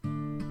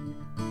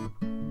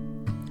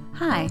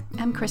Hi,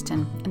 I'm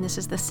Kristen, and this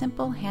is the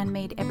Simple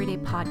Handmade Everyday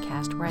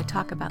podcast where I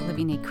talk about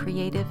living a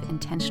creative,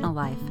 intentional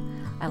life.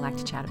 I like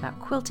to chat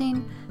about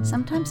quilting,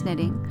 sometimes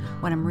knitting,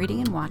 what I'm reading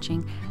and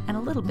watching, and a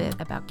little bit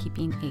about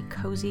keeping a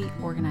cozy,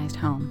 organized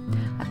home.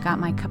 I've got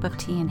my cup of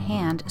tea in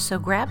hand, so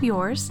grab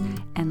yours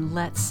and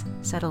let's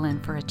settle in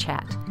for a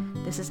chat.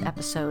 This is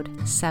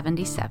episode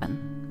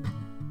 77.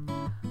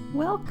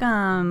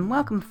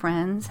 Welcome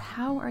friends.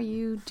 How are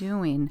you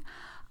doing?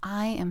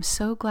 I am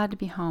so glad to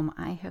be home.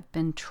 I have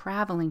been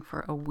traveling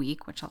for a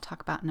week, which I'll talk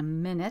about in a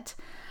minute,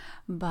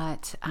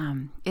 but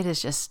it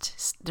is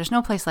just, there's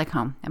no place like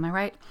home. Am I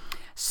right?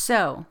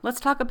 So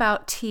let's talk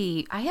about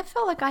tea. I have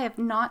felt like I have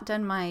not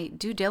done my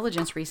due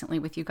diligence recently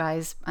with you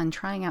guys on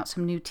trying out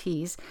some new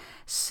teas.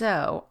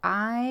 So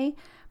I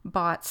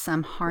bought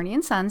some Harney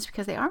 & Sons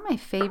because they are my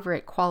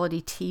favorite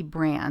quality tea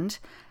brand.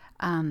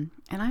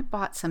 And I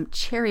bought some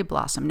Cherry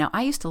Blossom. Now,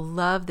 I used to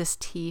love this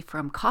tea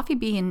from Coffee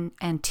Bean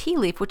and Tea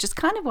Leaf, which is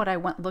kind of what I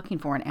went looking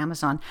for on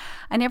Amazon.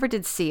 I never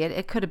did see it.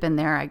 It could have been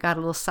there. I got a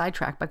little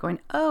sidetracked by going,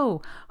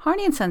 oh,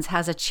 Harney & Sons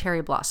has a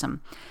Cherry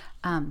Blossom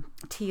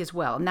tea as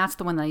well. And that's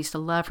the one that I used to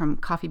love from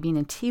Coffee Bean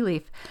and Tea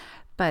Leaf.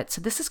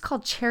 So this is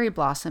called Cherry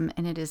Blossom,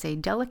 and it is a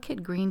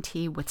delicate green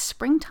tea with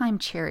springtime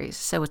cherries.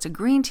 So it's a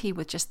green tea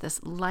with just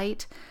this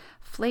light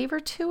flavor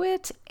to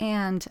it,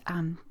 and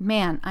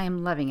man, I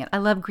am loving it. I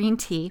love green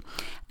tea.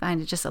 I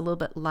find it just a little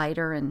bit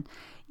lighter and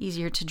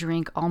easier to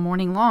drink all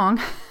morning long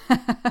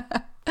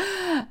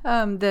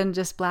than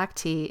just black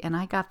tea. And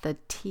I got the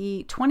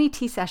 20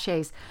 tea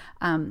sachets,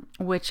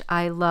 which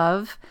I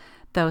love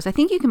those. I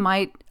think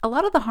a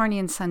lot of the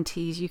Harney & Son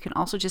teas, you can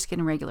also just get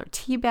in regular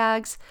tea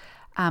bags.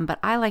 But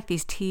I like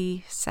these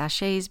tea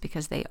sachets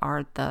because they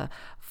are the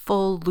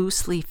full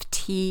loose leaf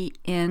tea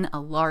in a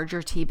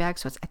larger tea bag.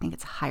 So I think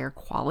it's higher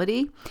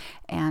quality.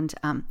 And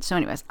so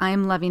anyways,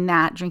 I'm loving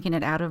that, drinking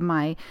it out of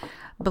my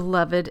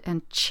beloved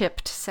and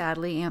chipped,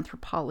 sadly,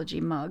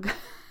 Anthropologie mug.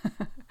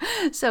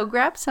 So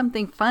grab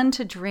something fun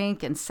to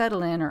drink and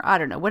settle in, or I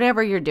don't know,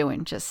 whatever you're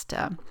doing. Just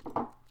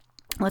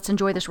let's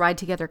enjoy this ride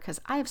together because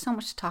I have so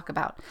much to talk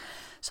about.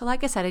 So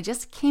like I said, I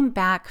just came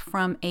back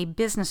from a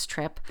business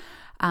trip.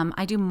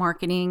 I do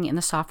marketing in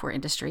the software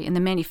industry, in the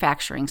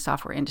manufacturing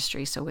software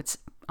industry. So it's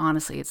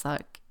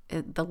like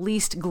the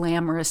least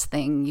glamorous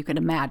thing you could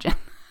imagine.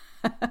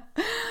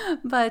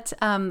 But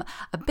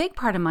a big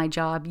part of my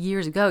job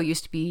years ago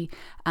used to be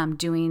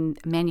doing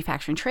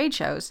manufacturing trade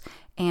shows.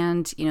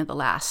 And, the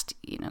last,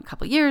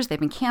 couple of years, they've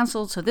been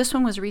canceled. So this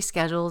one was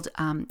rescheduled,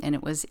 and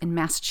it was in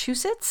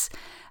Massachusetts.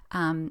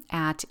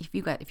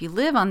 If you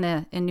live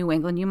in New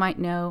England, you might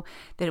know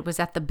that it was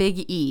at the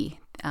Big E,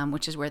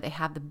 which is where they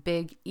have the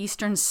big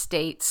Eastern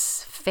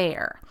States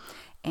Fair.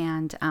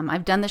 And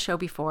I've done the show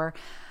before,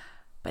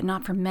 but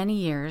not for many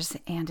years.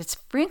 And it's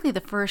frankly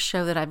the first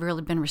show that I've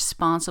really been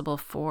responsible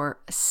for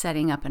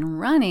setting up and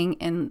running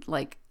in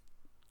like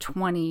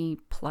 20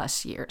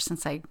 plus years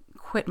since I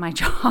quit my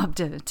job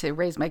to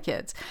raise my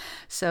kids.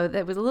 So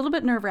that was a little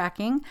bit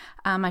nerve-wracking.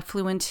 I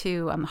flew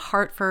into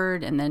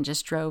Hartford and then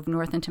just drove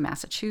north into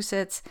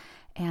Massachusetts.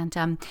 And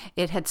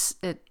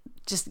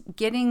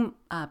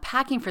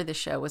packing for the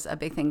show was a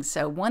big thing.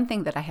 So one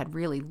thing that I had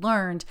really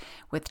learned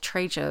with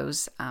trade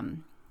shows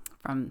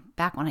from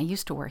back when I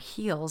used to wear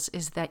heels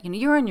is that,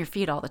 you're on your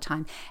feet all the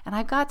time. And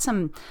I've got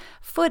some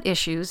foot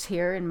issues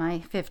here in my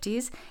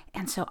 50s.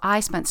 And so I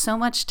spent so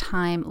much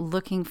time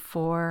looking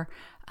for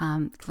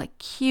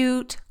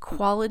cute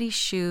quality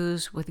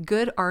shoes with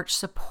good arch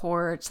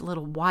supports, a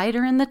little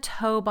wider in the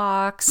toe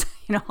box,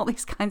 all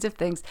these kinds of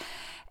things.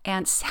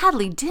 And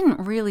sadly didn't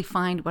really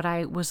find what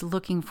I was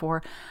looking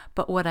for.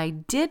 But what I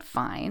did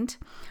find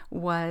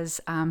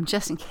was,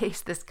 just in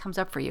case this comes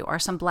up for you, are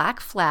some black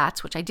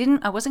flats, which I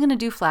wasn't going to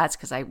do flats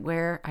because I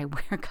wear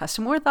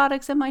custom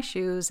orthotics in my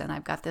shoes, and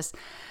I've got this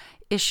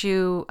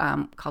issue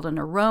called a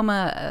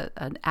neuroma,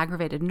 an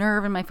aggravated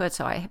nerve in my foot.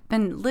 So I've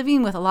been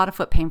living with a lot of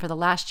foot pain for the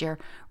last year.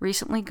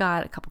 Recently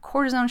got a couple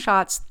cortisone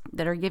shots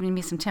that are giving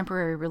me some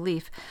temporary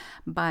relief.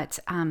 But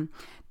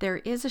there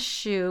is a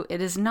shoe.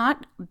 It is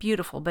not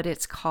beautiful, but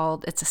it's a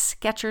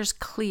Skechers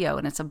Clio,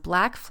 and it's a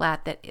black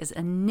flat that is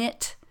a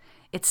knit.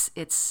 It's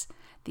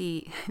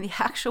the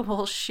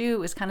actual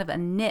shoe is kind of a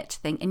knit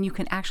thing, and you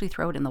can actually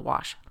throw it in the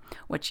wash,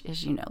 which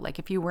is, like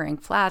if you're wearing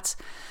flats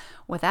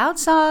without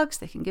socks,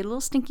 they can get a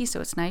little stinky,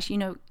 so it's nice,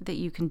 that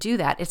you can do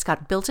that. It's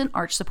got built-in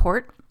arch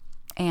support,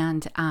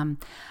 and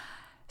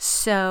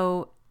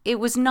so it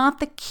was not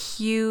the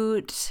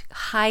cute,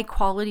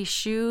 high-quality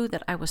shoe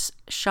that I was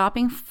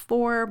shopping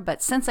for,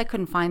 but since I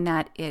couldn't find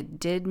that, it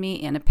did me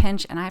in a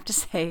pinch, and I have to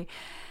say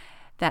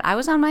that I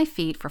was on my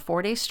feet for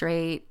 4 days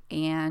straight,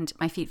 and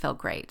my feet felt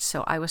great,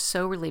 so I was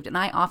so relieved, and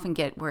I often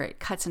get where it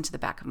cuts into the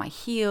back of my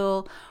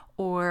heel,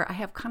 or I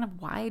have kind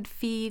of wide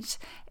feet,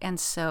 and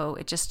so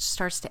it just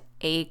starts to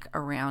ache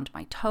around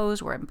my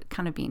toes where I'm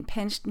kind of being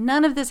pinched.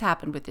 None of this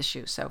happened with this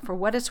shoe. So for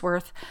what it's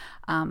worth,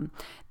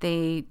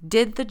 they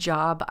did the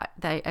job.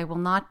 I will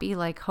not be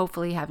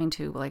hopefully having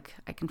to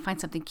I can find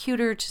something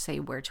cuter to say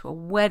wear to a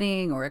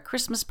wedding or a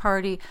Christmas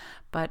party,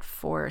 but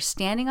for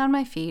standing on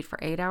my feet for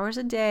 8 hours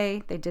a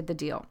day, they did the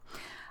deal.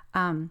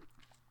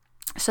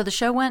 So the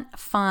show went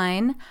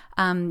fine.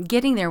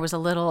 Getting there was a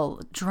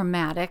little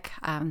dramatic.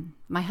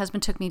 My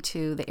husband took me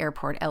to the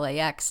airport,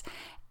 LAX,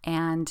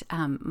 and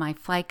my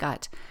flight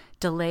got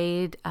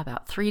delayed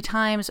about 3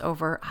 times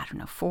over,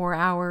 4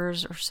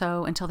 hours or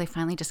so, until they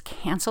finally just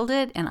canceled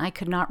it, and I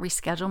could not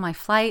reschedule my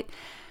flight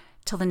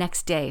till the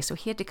next day. So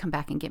he had to come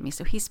back and get me.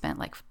 So he spent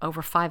like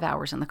over 5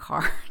 hours in the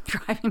car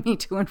driving me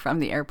to and from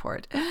the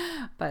airport.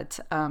 But,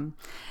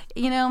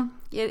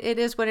 it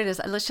is what it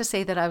is. Let's just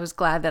say that I was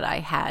glad that I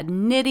had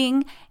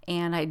knitting,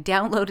 and I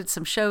downloaded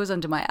some shows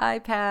onto my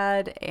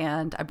iPad,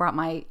 and I brought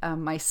my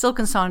my Silk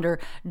and Sonder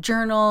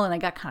journal, and I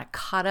got kind of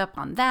caught up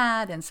on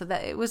that. And so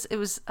that it was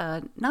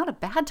not a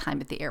bad time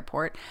at the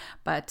airport,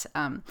 but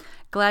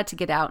glad to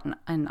get out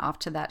and off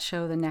to that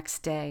show the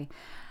next day.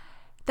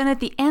 Then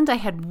at the end, I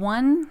had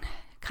one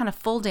kind of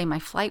full day. My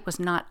flight was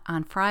not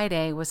on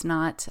Friday, was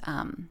not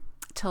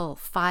till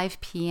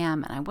 5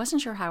 p.m. And I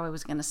wasn't sure how I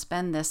was going to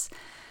spend this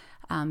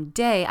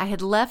day. I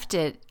had left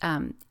it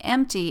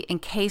empty in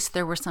case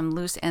there were some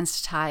loose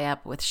ends to tie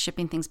up with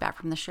shipping things back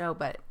from the show,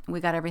 but we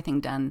got everything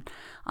done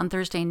on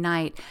Thursday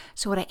night.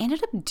 So what I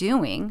ended up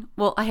doing,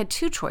 well, I had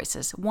 2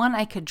 choices. One,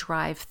 I could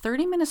drive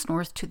 30 minutes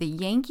north to the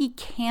Yankee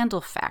Candle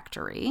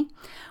Factory,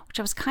 which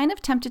I was kind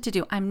of tempted to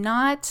do. I'm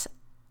not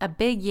a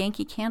big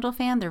Yankee Candle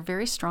fan. They're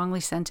very strongly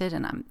scented,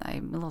 and I'm a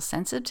little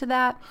sensitive to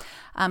that.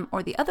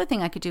 Or the other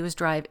thing I could do is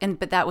drive,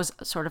 but that was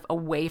sort of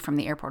away from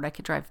the airport. I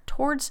could drive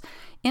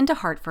into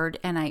Hartford,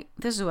 and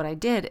this is what I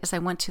did, is I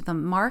went to the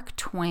Mark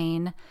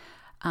Twain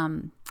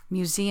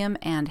Museum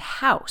and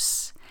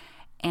House,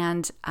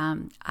 and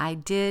I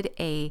did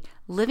a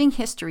living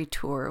history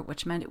tour,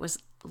 which meant it was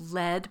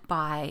led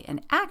by an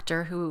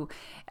actor who,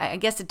 I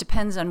guess it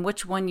depends on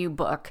which one you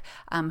book,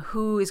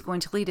 who is going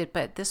to lead it,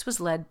 but this was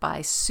led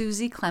by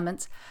Susie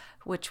Clements,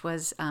 which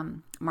was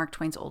Mark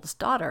Twain's oldest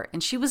daughter,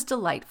 and she was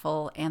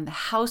delightful, and the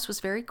house was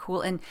very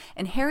cool, and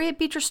Harriet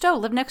Beecher Stowe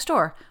lived next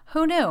door.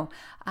 Who knew?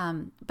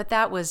 But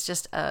that was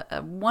just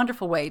a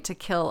wonderful way to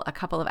kill a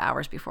couple of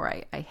hours before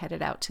I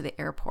headed out to the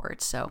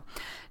airport. So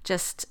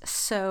just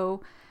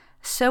so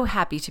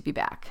happy to be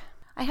back.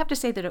 I have to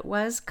say that it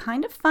was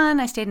kind of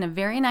fun. I stayed in a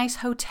very nice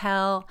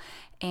hotel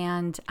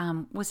and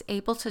was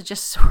able to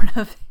just sort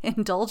of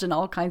indulge in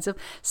all kinds of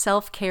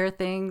self-care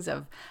things,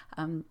 of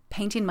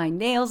painting my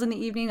nails in the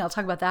evening. I'll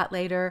talk about that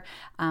later.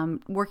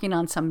 Working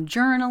on some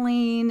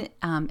journaling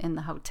in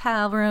the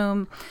hotel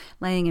room,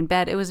 laying in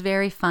bed. It was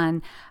very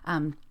fun.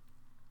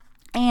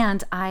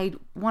 And I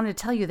wanted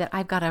to tell you that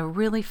I've got a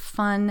really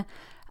fun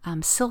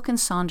Silk and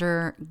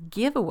Sonder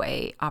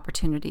giveaway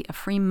opportunity, a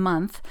free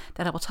month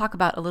that I will talk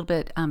about a little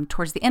bit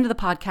towards the end of the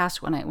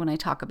podcast when I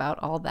talk about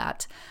all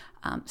that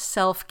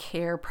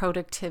self-care,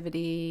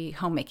 productivity,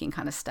 homemaking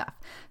kind of stuff.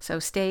 So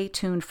stay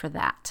tuned for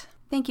that.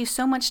 Thank you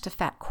so much to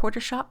Fat Quarter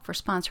Shop for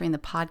sponsoring the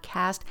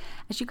podcast.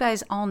 As you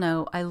guys all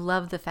know, I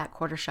love the Fat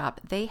Quarter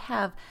Shop. They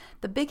have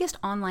the biggest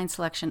online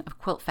selection of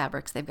quilt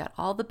fabrics. They've got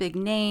all the big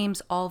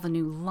names, all the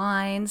new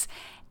lines,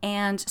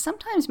 and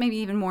sometimes, maybe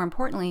even more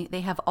importantly,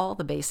 they have all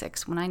the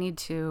basics. When I need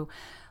to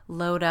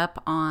load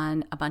up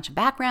on a bunch of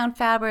background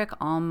fabric,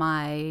 all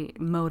my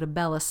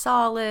Motabella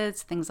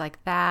solids, things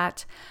like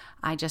that,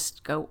 I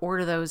just go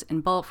order those in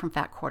bulk from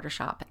Fat Quarter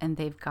Shop, and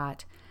they've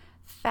got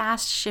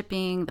fast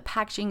shipping. The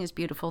packaging is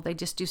beautiful. They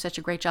just do such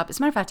a great job. As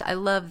a matter of fact, I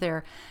love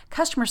their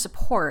customer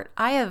support.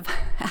 I have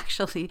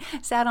actually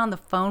sat on the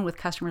phone with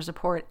customer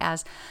support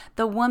as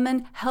the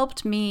woman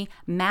helped me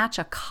match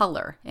a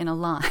color in a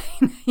line.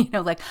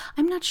 Like,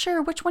 I'm not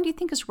sure, which one do you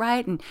think is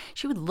right? And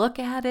she would look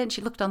at it, and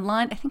she looked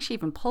online. I think she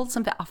even pulled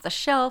some off the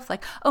shelf,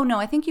 like, oh no,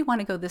 I think you want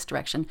to go this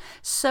direction.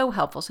 So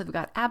helpful. So they've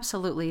got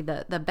absolutely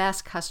the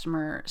best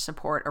customer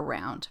support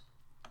around.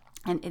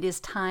 And it is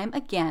time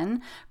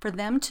again for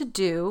them to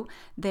do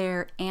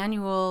their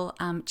annual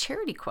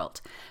charity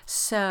quilt.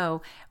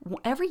 So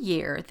every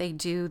year they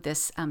do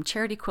this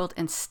charity quilt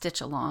and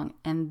stitch along.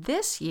 And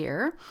this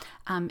year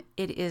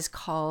it is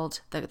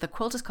called, the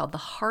quilt is called the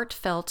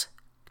Heartfelt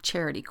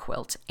Charity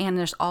Quilt. And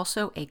there's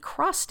also a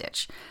cross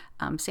stitch,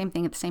 same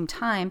thing at the same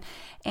time.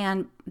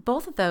 And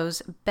both of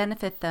those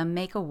benefit the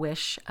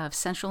Make-A-Wish of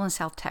Central and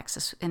South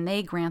Texas. And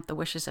they grant the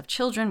wishes of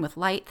children with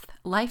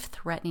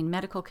life-threatening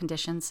medical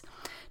conditions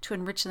to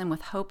enrich them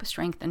with hope,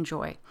 strength, and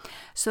joy.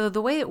 So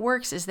the way it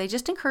works is they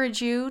just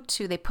encourage you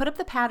they put up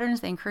the patterns,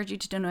 they encourage you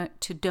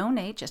to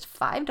donate just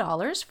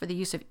 $5 for the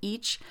use of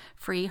each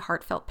free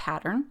heartfelt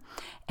pattern.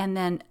 And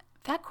then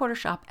Fat Quarter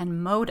Shop and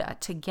Moda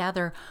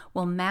together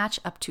will match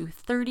up to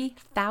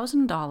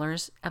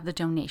 $30,000 of the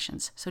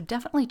donations. So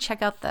definitely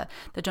check out the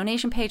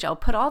donation page. I'll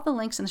put all the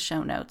links in the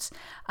show notes.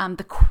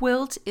 The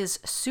quilt is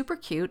super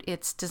cute.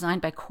 It's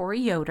designed by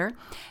Corey Yoder,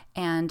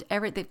 and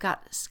they've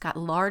got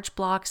large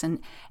blocks, and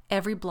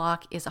every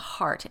block is a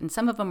heart. And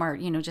some of them are,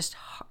 just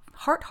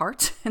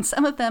hearts, and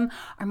some of them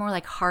are more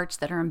like hearts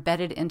that are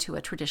embedded into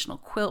a traditional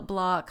quilt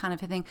block kind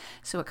of a thing.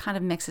 So it kind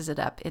of mixes it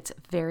up. It's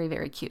very,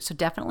 very cute. So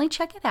definitely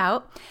check it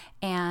out.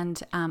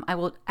 And I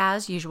will,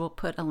 as usual,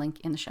 put a link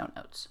in the show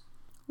notes.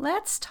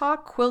 let's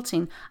talk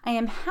quilting. I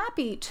am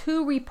happy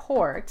to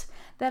report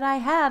that I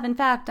have, in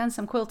fact, done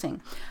some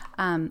quilting.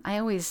 I'm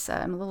a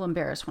little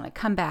embarrassed when I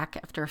come back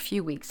after a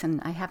few weeks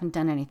and I haven't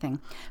done anything.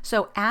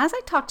 So as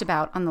I talked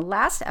about on the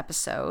last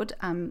episode,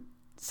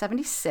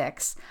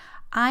 76,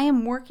 I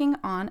am working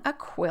on a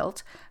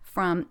quilt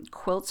from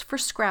Quilts for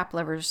Scrap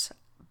Lovers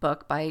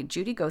book by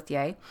Judy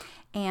Gauthier,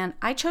 and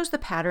I chose the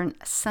pattern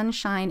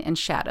Sunshine and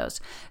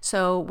Shadows.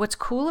 So what's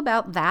cool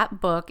about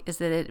that book is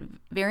that it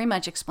very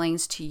much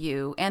explains to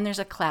you, and there's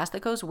a class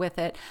that goes with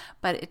it,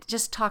 but it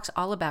just talks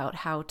all about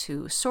how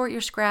to sort your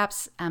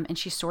scraps, and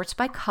she sorts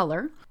by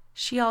color.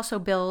 She also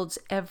builds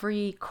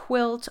every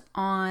quilt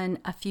on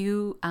a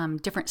few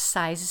different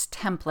sizes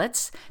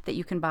templates that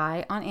you can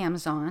buy on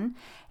Amazon,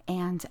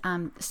 and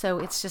so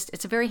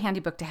it's a very handy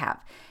book to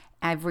have.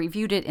 I've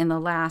reviewed it in the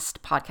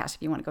last podcast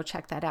if you want to go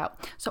check that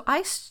out. So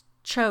I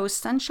chose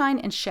Sunshine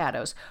and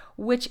Shadows,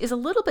 which is a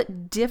little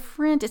bit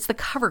different. It's the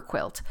cover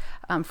quilt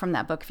from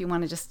that book if you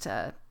want to just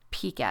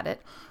peek at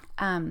it.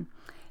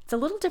 It's a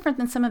little different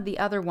than some of the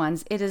other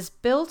ones. It is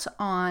built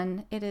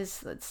on,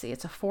 it's a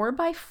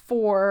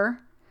 4x4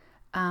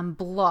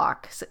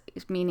 block,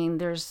 meaning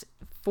there's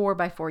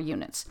 4x4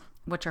 units,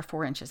 which are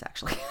 4 inches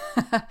actually.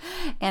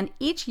 And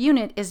each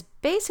unit is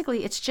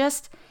basically, it's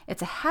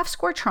a half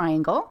square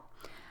triangle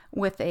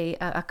with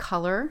a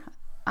color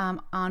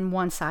on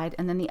one side,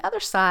 and then the other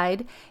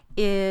side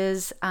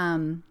is I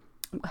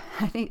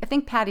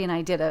think Patty and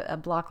I did a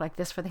block like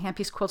this for the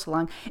Handpiece Quilts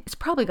Along. It's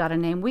probably got a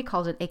name. We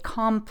called it a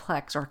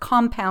complex or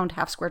compound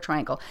half square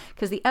triangle,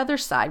 because the other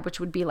side,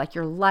 which would be like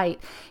your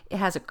light, it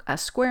has a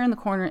square in the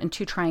corner and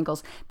 2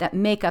 triangles that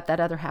make up that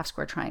other half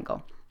square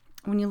triangle.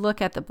 When you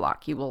look at the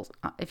block, you will,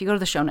 if you go to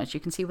the show notes, you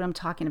can see what I'm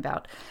talking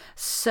about.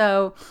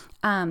 So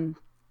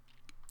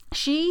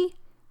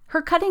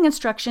her cutting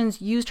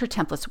instructions used her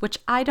templates, which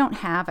I don't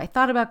have. I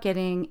thought about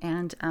getting,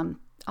 and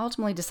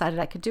ultimately decided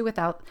I could do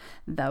without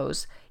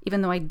those,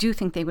 even though I do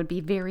think they would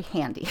be very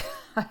handy.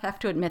 I have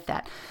to admit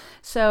that.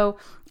 So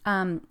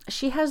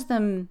she has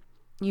them,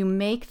 you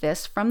make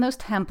this from those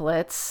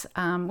templates,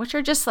 which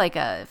are just like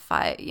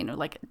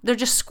they're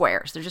just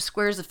squares. They're just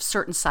squares of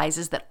certain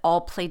sizes that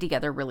all play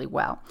together really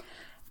well.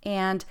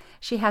 And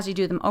she has you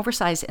do them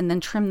oversized and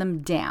then trim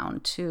them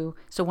down so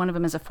one of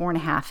them is a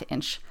 4.5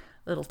 inch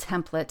little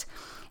template.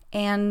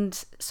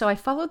 And so I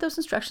followed those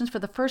instructions for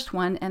the first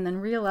one and then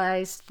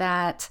realized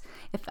that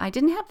if I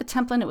didn't have the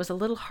template, it was a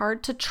little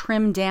hard to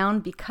trim down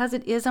because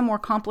it is a more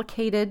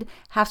complicated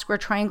half square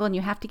triangle and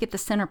you have to get the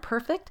center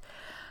perfect.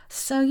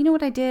 So you know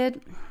what I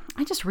did?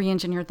 I just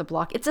re-engineered the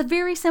block. It's a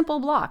very simple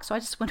block. So I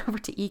just went over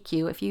to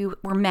EQ. If you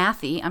were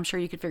mathy, I'm sure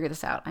you could figure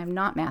this out. I'm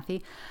not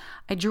mathy.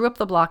 I drew up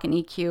the block in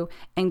EQ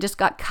and just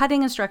got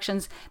cutting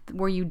instructions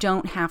where you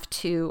don't have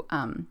to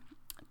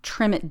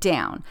trim it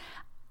down.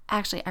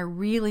 Actually, I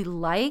really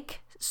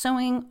like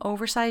sewing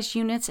oversized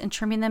units and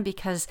trimming them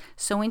because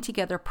sewing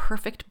together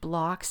perfect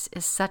blocks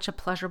is such a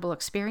pleasurable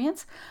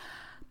experience.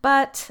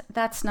 But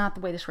that's not the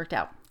way this worked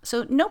out.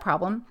 So no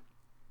problem.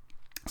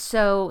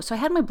 So I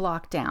had my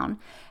block down,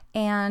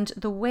 and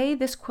the way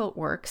this quilt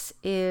works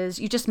is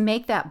you just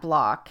make that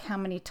block. How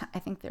many times? I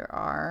think there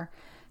are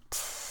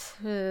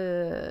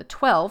 12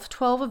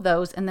 of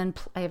those, and then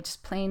I have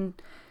just plain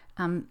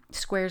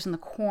squares in the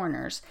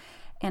corners.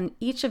 And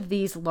each of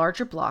these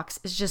larger blocks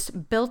is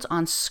just built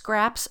on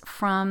scraps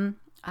from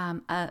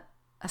a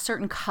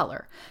certain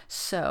color.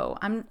 So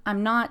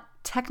I'm not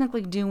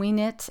technically doing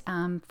it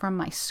from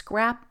my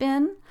scrap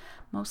bin,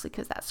 mostly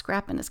because that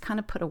scrap bin is kind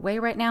of put away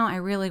right now. I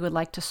really would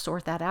like to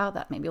sort that out.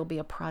 That maybe will be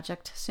a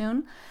project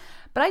soon.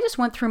 But I just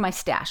went through my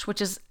stash, which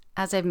is,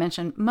 as I've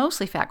mentioned,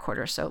 mostly fat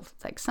quarters. So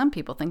like some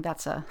people think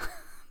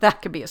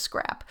that could be a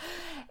scrap.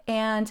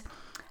 And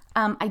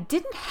I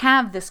didn't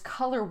have this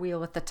color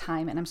wheel at the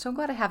time, and I'm so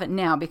glad I have it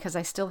now because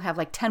I still have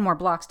like 10 more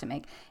blocks to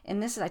make.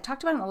 And I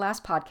talked about it in the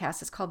last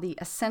podcast. It's called the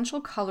Essential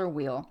Color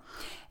Wheel.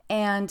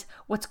 And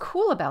what's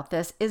cool about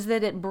this is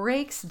that it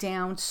breaks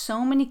down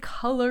so many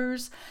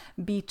colors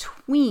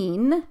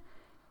between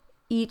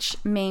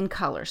each main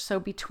color. So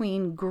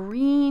between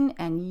green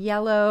and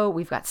yellow,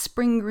 we've got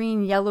spring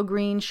green, yellow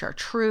green,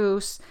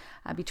 chartreuse.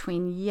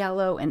 Between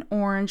yellow and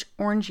orange,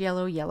 orange,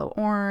 yellow, yellow,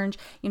 orange.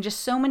 Just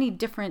so many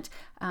different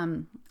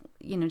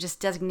just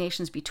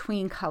designations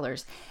between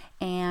colors.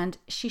 And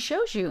she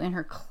shows you in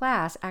her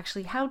class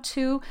actually how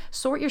to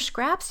sort your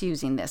scraps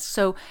using this.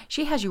 So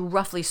she has you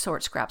roughly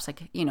sort scraps,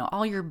 like,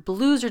 all your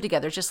blues are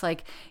together, just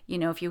like,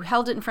 if you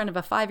held it in front of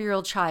a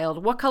 5-year-old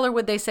child, what color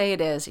would they say it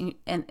is?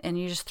 And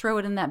you just throw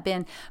it in that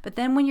bin. But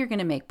then when you're going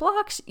to make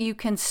blocks, you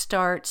can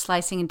start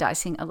slicing and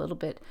dicing a little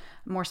bit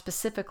more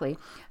specifically.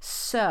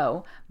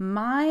 So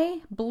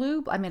I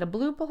made a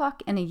blue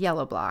block and a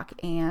yellow block.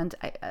 And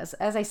as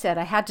I said,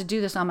 I had to do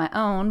this on my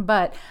own,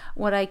 but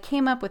what I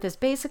came up with is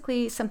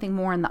basically something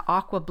more on the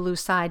aqua blue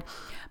side.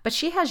 But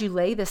she has you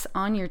lay this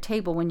on your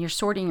table when you're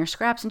sorting your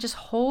scraps and just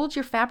hold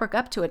your fabric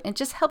up to it. It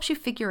just helps you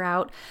figure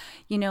out,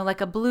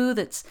 like a blue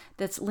that's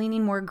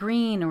leaning more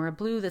green or a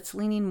blue that's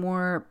leaning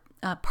more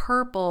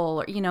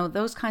purple, or,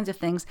 those kinds of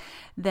things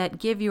that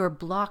give your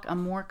block a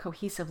more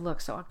cohesive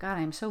look. So, oh God,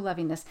 I'm so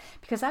loving this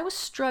because I was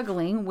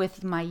struggling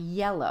with my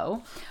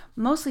yellow,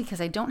 mostly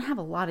because I don't have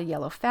a lot of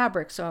yellow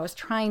fabric. So I was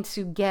trying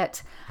to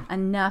get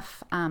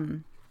enough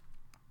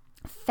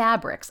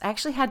fabrics. I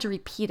actually had to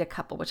repeat a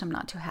couple, which I'm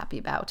not too happy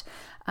about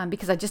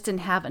because I just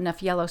didn't have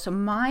enough yellow. So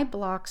my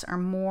blocks are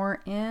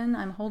more in,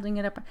 I'm holding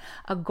it up,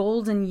 a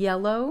golden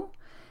yellow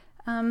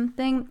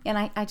thing. And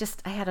I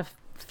had a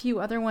few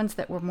other ones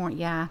that were more,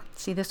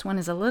 see, this one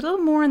is a little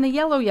more in the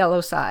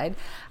yellow side.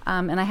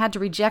 And I had to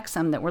reject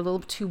some that were a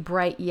little too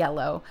bright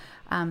yellow.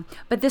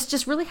 But this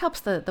just really helps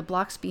the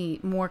blocks be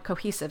more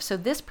cohesive. So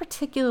this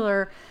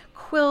particular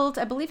quilt,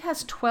 I believe,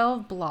 has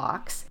 12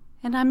 blocks.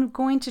 And I'm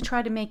going to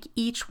try to make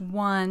each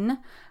one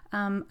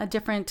a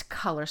different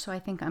color. So I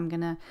think I'm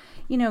going to,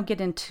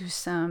 get into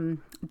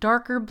some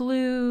darker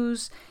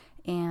blues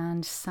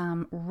and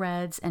some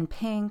reds and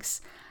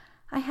pinks.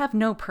 I have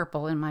no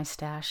purple in my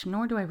stash,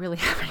 nor do I really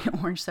have any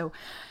orange. So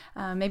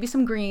maybe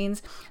some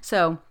greens.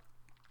 So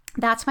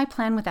that's my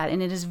plan with that.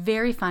 And it is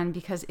very fun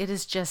because it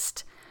is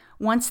just,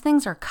 once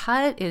things are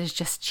cut, it is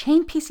just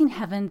chain piecing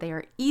heaven. They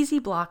are easy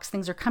blocks.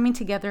 Things are coming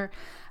together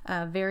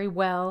very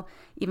well,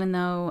 even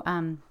though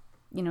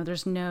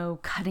there's no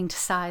cutting to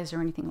size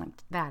or anything like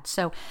that.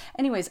 So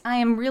anyways, I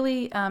am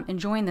really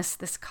enjoying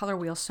this color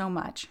wheel so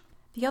much.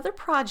 The other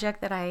project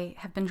that I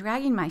have been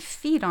dragging my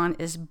feet on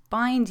is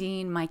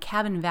binding my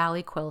Cabin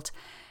Valley quilt.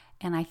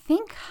 And I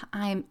think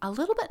I'm a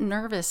little bit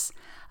nervous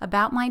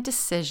about my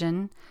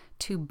decision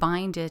to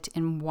bind it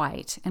in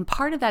white. And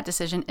part of that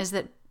decision is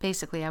that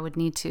basically I would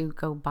need to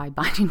go buy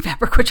binding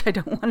fabric, which I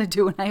don't want to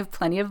do, and I have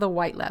plenty of the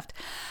white left.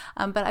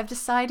 But I've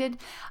decided,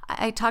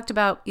 I talked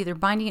about either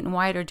binding it in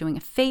white or doing a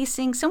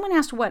facing. Someone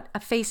asked what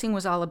a facing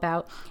was all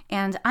about,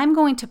 and I'm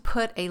going to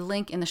put a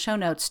link in the show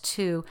notes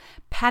to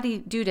Patty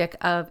Dudick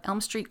of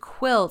Elm Street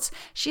Quilts.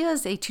 She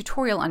has a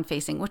tutorial on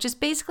facing, which is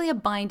basically a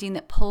binding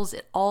that pulls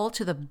it all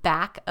to the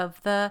back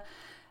of the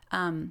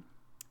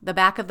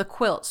back of the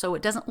quilt, so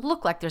it doesn't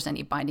look like there's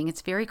any binding.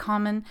 It's very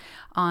common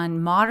on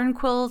modern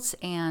quilts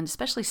and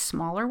especially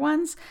smaller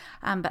ones,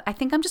 but I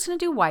think I'm just going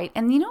to do white.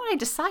 And you know what I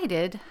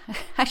decided,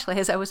 actually,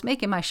 as I was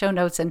making my show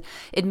notes and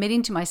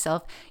admitting to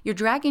myself, you're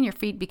dragging your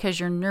feet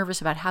because you're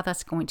nervous about how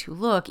that's going to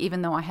look,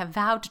 even though I have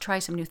vowed to try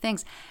some new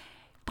things.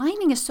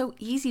 Binding is so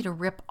easy to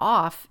rip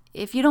off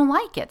if you don't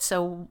like it.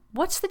 So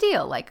what's the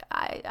deal? Like,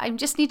 I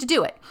just need to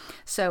do it.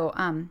 So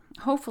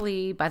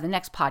hopefully by the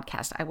next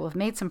podcast, I will have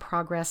made some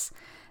progress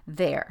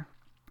there.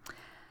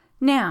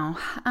 Now,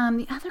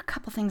 the other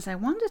couple things I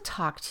wanted to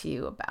talk to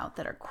you about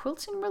that are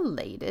quilting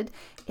related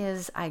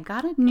is I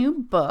got a new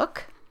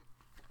book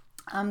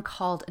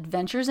called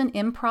Adventures in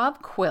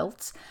Improv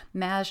Quilts,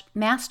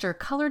 Master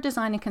Color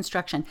Design and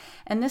Construction.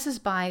 And this is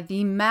by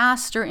the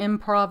master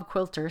improv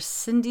quilter,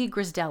 Cindy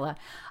Grisdella.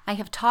 I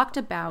have talked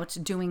about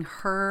doing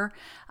her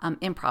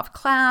improv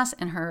class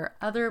and her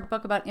other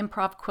book about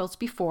improv quilts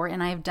before,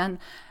 and I have done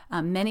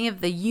many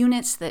of the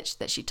units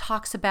that she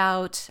talks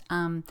about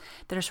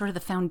that are sort of the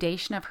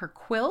foundation of her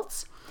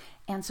quilts.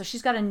 And so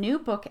she's got a new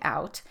book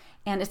out,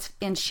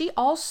 and she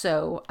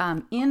also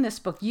in this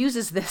book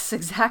uses this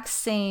exact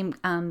same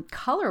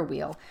color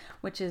wheel,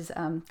 which is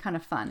kind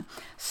of fun.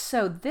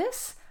 So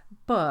this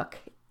book,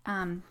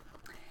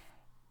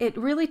 it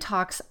really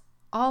talks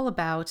all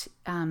about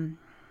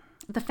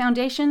the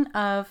foundation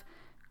of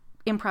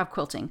improv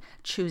quilting,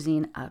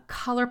 choosing a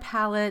color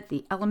palette,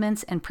 the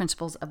elements and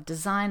principles of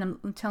design.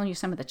 I'm telling you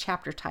some of the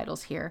chapter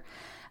titles here.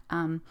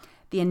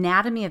 The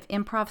anatomy of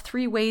improv,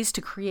 3 ways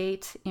to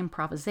create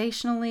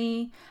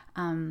improvisationally,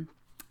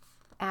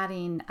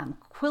 adding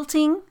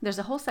quilting. There's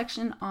a whole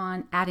section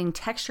on adding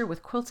texture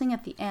with quilting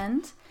at the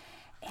end.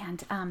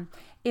 And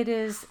it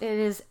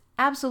is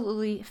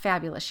absolutely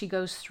fabulous. She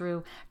goes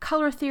through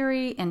color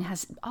theory and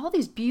has all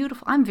these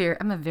beautiful,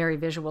 I'm a very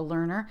visual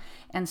learner.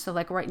 And so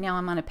like right now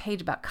I'm on a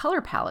page about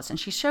color palettes, and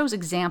she shows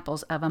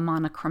examples of a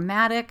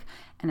monochromatic,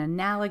 an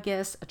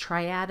analogous, a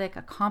triadic,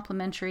 a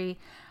complementary,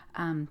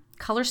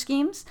 color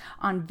schemes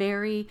on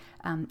very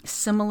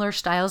similar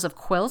styles of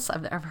quilts,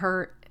 of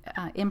her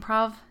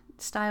improv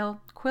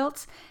style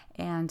quilts.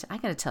 And I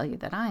got to tell you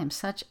that I am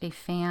such a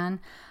fan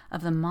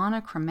of the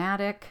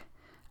monochromatic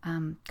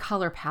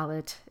color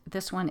palette.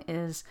 This one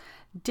is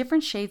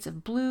different shades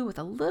of blue with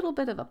a little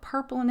bit of a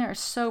purple in there. It's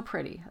so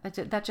pretty.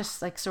 That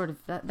just like sort of,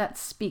 that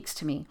speaks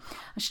to me.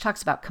 She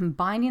talks about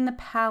combining the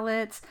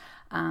palettes,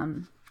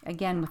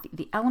 again, with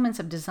the elements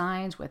of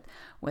designs with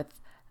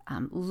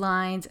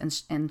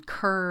lines and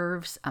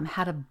curves,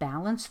 how to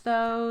balance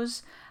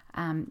those,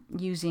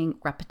 using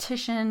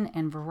repetition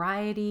and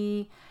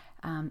variety.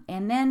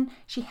 And then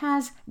she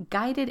has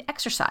guided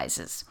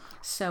exercises.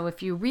 So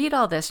if you read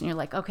all this and you're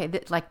like, okay,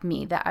 like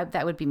me,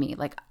 that would be me.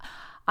 Like,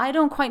 I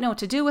don't quite know what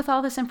to do with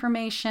all this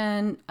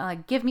information.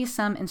 Give me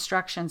some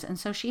instructions. And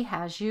so she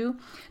has you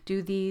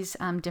do these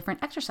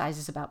different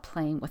exercises about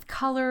playing with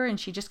color. And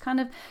she just kind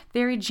of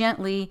very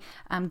gently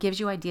gives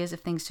you ideas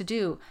of things to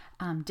do.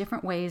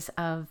 Different ways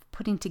of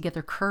putting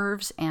together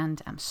curves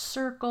and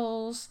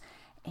circles.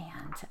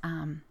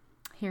 And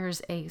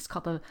it's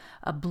called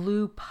a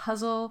blue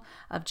puzzle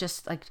of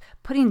just like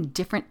putting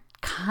different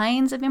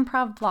kinds of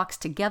improv blocks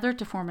together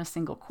to form a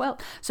single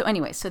quilt. So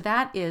anyway, so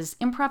that is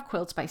Improv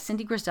Quilts by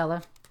Cindy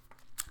Grisella.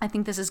 I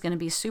think this is going to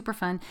be super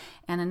fun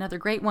and another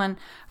great one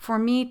for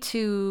me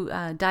to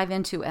dive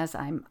into as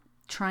I'm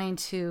trying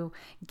to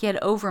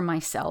get over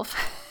myself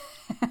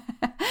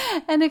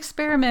and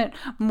experiment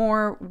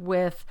more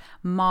with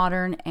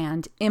modern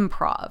and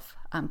improv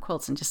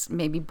quilts and just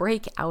maybe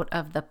break out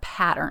of the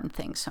pattern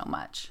thing so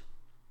much.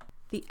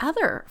 The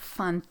other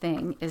fun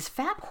thing is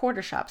Fat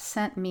Quarter Shop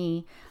sent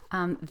me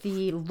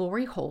the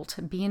Lori Holt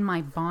Be in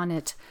My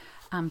Bonnet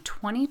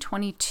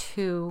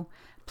 2022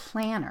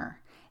 planner.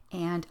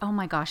 And oh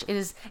my gosh,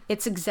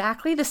 it's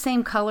exactly the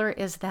same color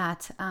as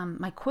that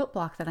my quilt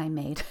block that I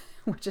made,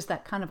 which is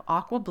that kind of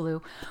aqua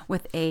blue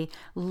with a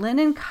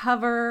linen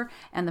cover,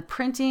 and the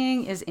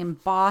printing is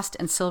embossed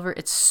and silver.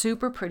 It's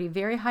super pretty,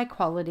 very high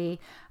quality,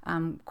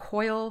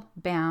 coil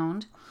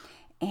bound.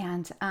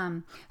 And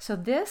so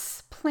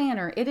this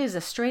planner, it's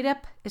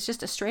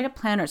just a straight up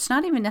planner. It's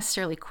not even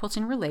necessarily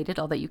quilting related,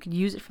 although you could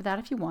use it for that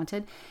if you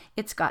wanted.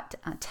 It's got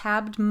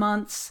tabbed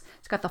months.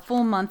 It's got the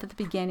full month at the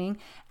beginning,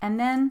 and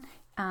then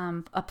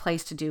a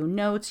place to do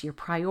notes, your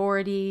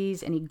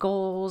priorities, any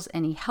goals,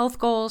 any health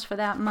goals for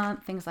that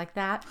month, things like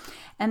that.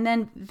 And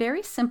then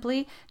very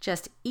simply,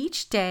 just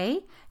each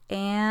day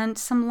and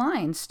some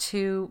lines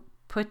to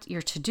put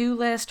your to-do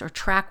list or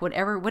track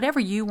whatever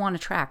you want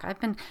to track. I've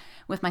been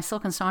with my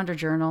Silk and Sandra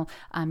journal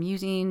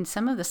using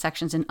some of the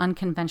sections in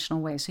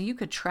unconventional ways. So you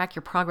could track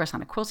your progress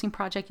on a quilting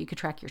project. You could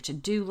track your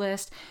to-do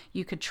list.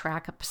 You could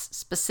track a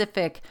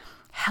specific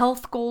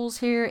health goals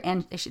here,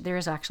 and there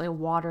is actually a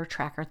water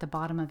tracker at the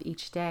bottom of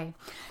each day.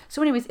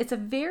 So anyways, it's a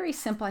very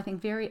simple, I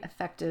think very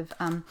effective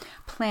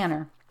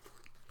planner.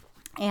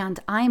 And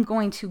I'm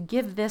going to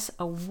give this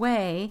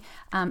away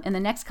in the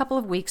next couple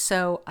of weeks.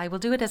 So I will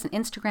do it as an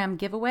Instagram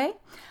giveaway,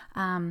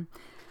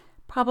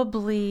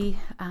 probably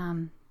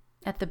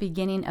at the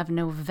beginning of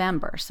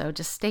November. So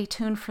just stay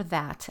tuned for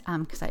that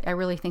because I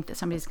really think that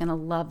somebody's going to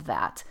love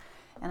that.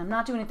 And I'm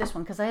not doing it this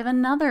one because I have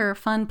another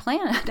fun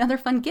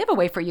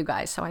giveaway for you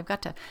guys. So I've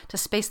got to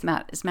space them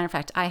out. As a matter of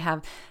fact, I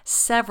have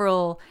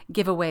several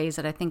giveaways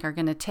that I think are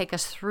going to take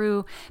us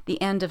through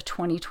the end of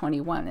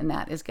 2021, and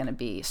that is going to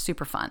be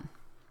super fun.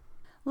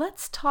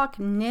 Let's talk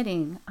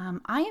knitting.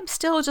 I am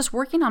still just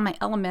working on my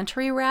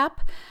elementary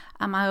wrap.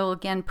 I will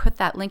again put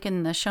that link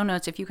in the show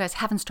notes. If you guys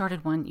haven't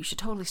started one, you should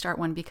totally start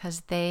one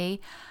because they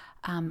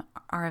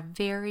are a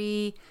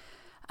very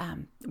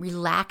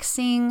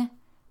relaxing,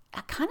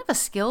 kind of a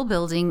skill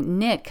building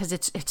knit because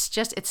it's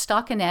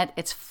stockinette.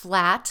 It's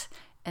flat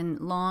and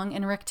long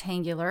and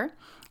rectangular,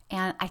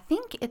 and I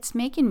think it's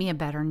making me a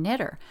better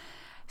knitter.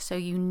 So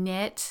you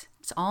knit.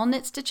 It's all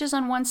knit stitches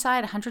on one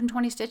side,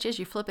 120 stitches.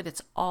 You flip it,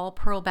 it's all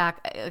purl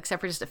back, except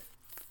for just a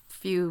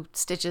few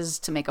stitches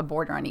to make a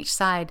border on each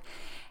side.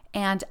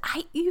 And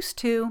I used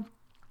to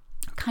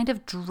kind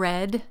of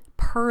dread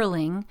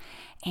purling,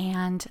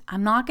 and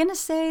I'm not going to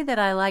say that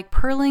I like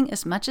purling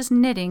as much as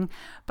knitting,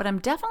 but I'm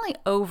definitely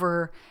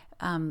over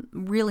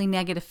really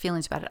negative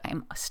feelings about it.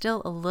 I'm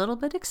still a little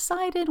bit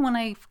excited when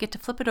I get to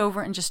flip it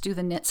over and just do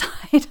the knit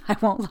side. I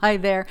won't lie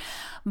there.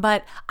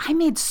 But I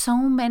made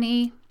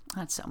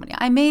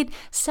I made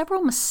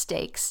several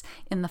mistakes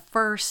in the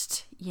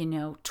first,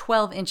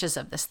 12 inches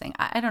of this thing.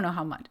 I don't know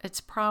how much. It's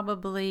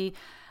probably,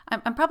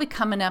 I'm probably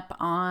coming up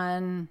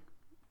on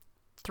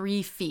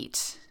 3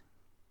 feet,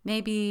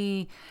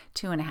 maybe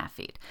 2.5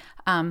 feet.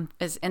 And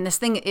this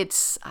thing,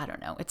 I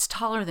don't know, it's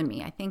taller than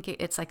me. I think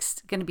it's like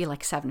going to be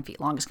like 7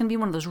 feet long. It's going to be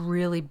one of those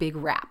really big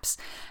wraps,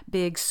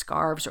 big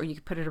scarves, or you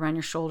could put it around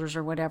your shoulders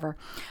or whatever.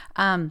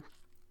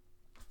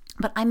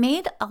 But I'm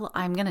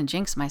going to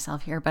jinx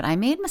myself here, but I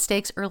made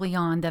mistakes early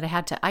on that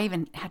I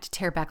even had to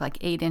tear back like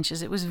 8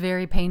 inches. It was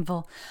very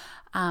painful.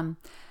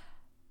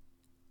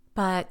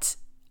 But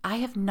I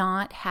have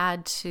not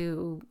had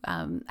to,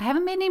 I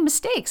haven't made any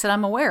mistakes that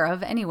I'm aware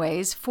of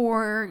anyways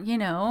for,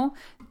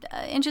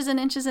 inches and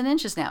inches and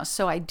inches now.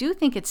 So I do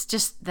think it's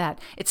just that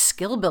it's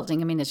skill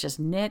building. I mean, it's just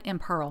knit and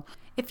purl.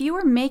 If you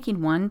are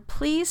making one,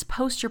 please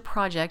post your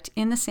project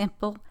in the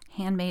Simple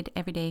Handmade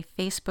Everyday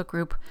Facebook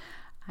group.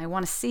 I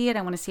want to see it.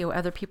 I want to see what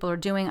other people are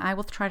doing. I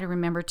will try to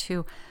remember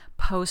to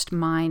post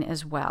mine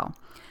as well.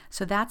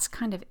 So that's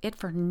kind of it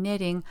for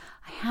knitting.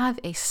 I have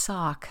a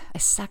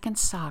second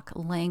sock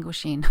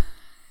languishing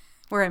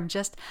where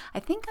I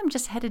think I'm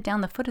just headed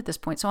down the foot at this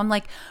point. So I'm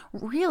like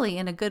really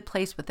in a good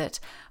place with it.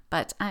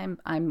 But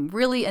I'm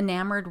really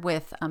enamored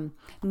with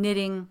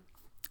knitting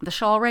the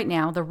shawl right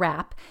now, the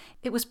wrap.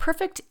 It was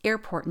perfect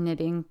airport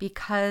knitting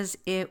because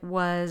it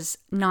was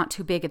not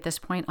too big at this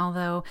point,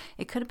 although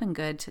it could have been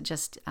good to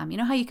just, how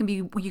you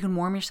can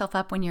warm yourself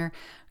up when you're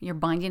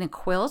binding a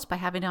quilt by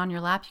having it on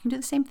your lap. You can do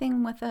the same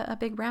thing with a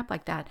big wrap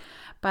like that.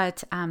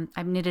 But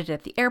I've knitted it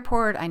at the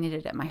airport. I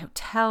knitted it at my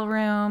hotel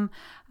room.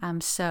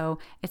 So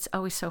it's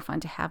always so fun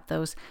to have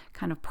those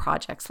kind of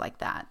projects like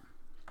that.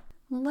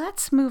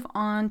 Let's move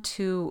on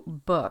to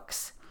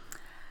books.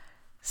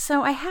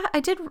 So I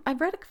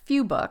read a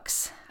few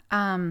books.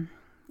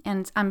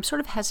 and I'm sort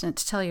of hesitant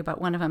to tell you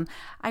about one of them.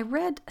 I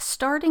read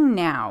Starting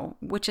Now,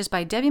 which is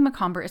by Debbie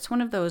Macomber. It's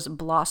one of those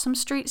Blossom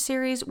Street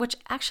series, which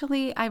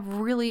actually I've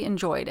really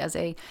enjoyed as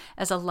a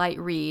light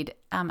read,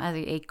 as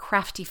a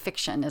crafty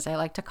fiction, as I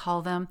like to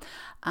call them.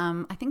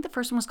 I think the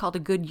first one was called A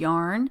Good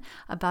Yarn,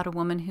 about a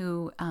woman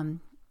who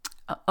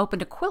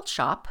opened a quilt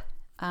shop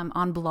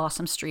on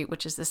Blossom Street,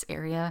 which is this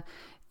area,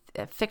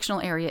 a fictional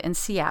area in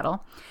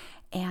Seattle.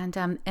 And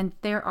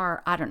there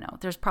are, I don't know,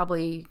 there's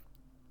probably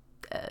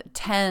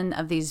 10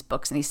 of these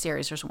books in these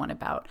series. There's one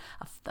about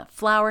the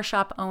flower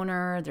shop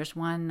owner. There's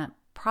one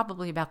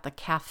probably about the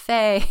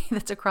cafe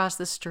that's across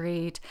the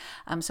street.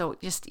 So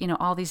just,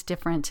 all these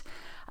different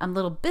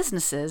little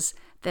businesses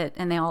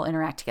and they all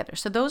interact together.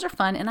 So those are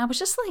fun. And I was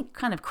just like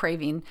kind of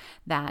craving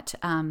that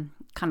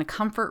kind of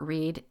comfort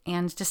read,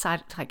 and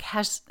decided, like,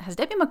 has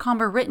Debbie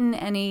Macomber written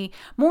any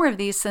more of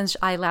these since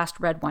I last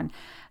read one?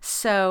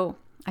 So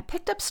I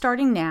picked up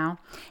Starting Now,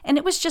 and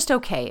it was just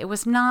okay. It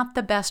was not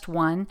the best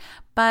one,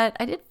 but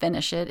I did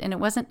finish it, and it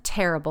wasn't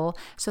terrible.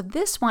 So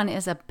this one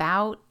is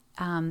about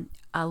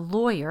a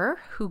lawyer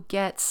who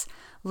gets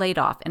laid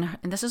off. And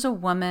this is a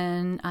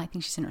woman, I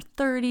think she's in her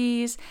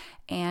 30s,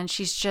 and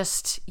she's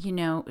just,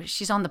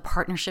 she's on the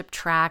partnership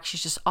track.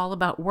 She's just all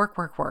about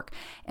work.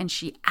 And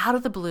she, out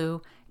of the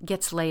blue,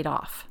 gets laid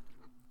off.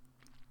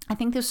 I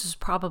think this was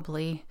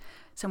probably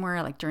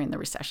somewhere like during the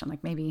recession,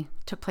 like maybe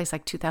took place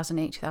like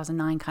 2008,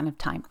 2009 kind of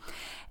time.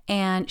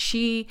 And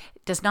she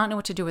does not know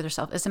what to do with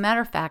herself. As a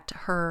matter of fact,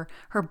 her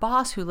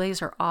boss who lays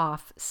her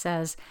off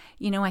says,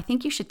 I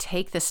think you should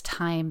take this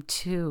time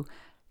to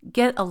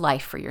get a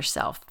life for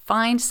yourself.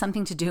 Find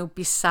something to do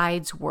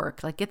besides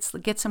work. Like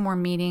get some more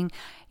meaning.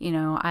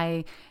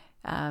 I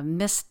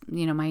missed,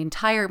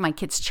 my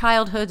kids'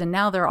 childhood, and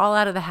now they're all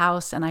out of the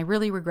house, and I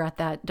really regret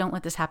that. Don't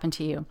let this happen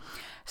to you.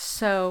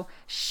 So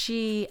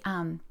she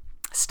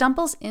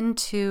stumbles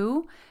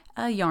into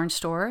a yarn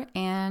store,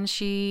 and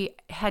she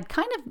had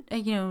kind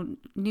of,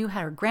 knew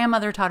how her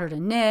grandmother taught her to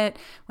knit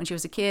when she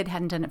was a kid,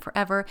 hadn't done it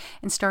forever,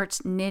 and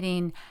starts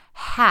knitting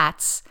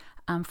hats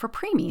for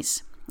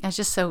preemies.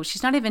 So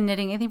she's not even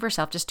knitting anything for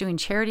herself, just doing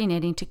charity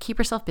knitting to keep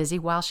herself busy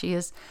while she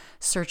is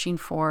searching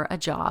for a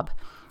job.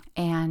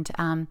 And,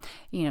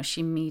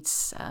 she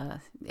meets,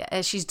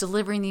 as she's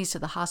delivering these to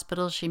the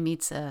hospital, she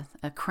meets a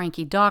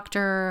cranky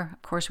doctor.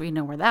 Of course, we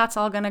know where that's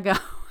all going to go.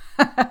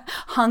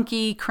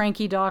 Hunky,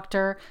 cranky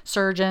doctor,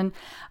 surgeon.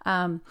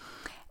 But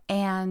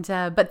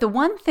the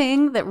one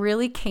thing that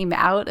really came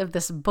out of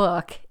this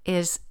book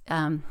is,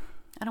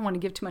 I don't want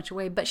to give too much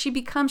away, but she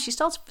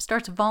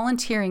starts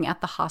volunteering at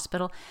the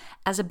hospital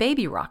as a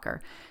baby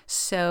rocker.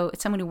 So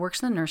it's someone who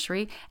works in the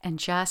nursery and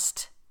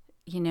just,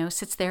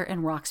 sits there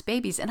and rocks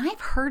babies. And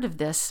I've heard of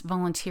this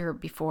volunteer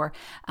before,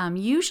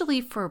 usually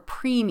for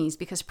preemies,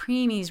 because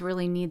preemies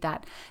really need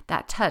that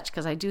touch.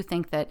 Because I do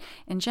think that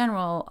in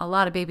general, a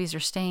lot of babies are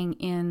staying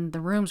in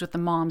the rooms with the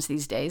moms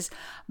these days.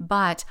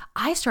 But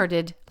I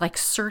started like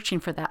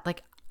searching for that.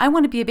 Like, I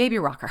want to be a baby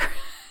rocker.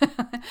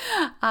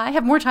 I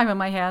have more time on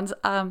my hands.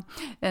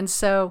 And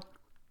so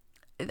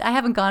I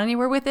haven't gone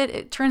anywhere with it.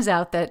 It turns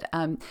out that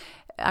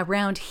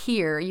around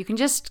here, you can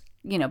just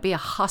be a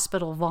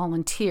hospital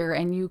volunteer,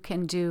 and you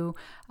can do,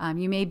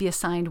 you may be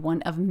assigned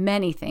one of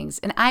many things.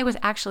 And I was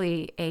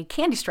actually a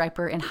candy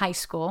striper in high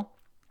school,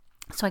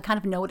 so I kind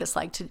of know what it's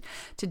like to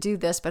do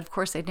this. But of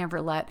course, they'd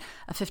never let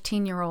a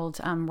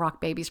 15-year-old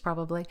rock babies,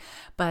 probably.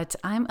 But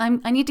I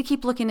need to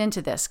keep looking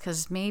into this,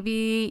 because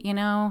maybe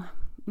now,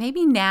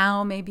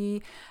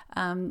 maybe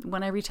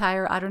when I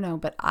retire, I don't know,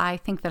 but I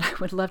think that I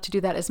would love to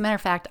do that. As a matter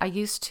of fact, I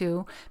used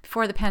to,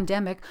 before the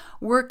pandemic,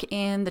 work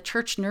in the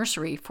church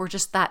nursery for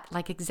just that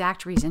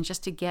exact reason,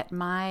 just to get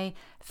my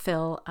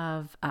fill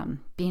of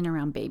being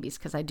around babies,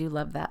 because I do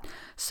love that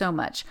so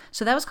much.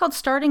 So that was called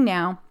Starting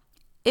Now.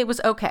 It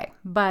was okay,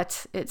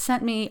 but it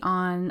sent me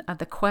on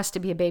the quest to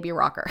be a baby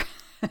rocker.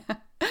 Then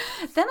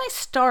I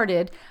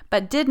started,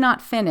 but did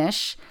not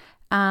finish,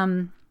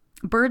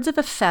 Birds of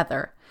a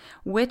Feather,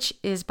 which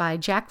is by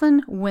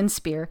Jacqueline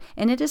Winspear,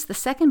 and it is the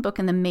second book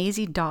in the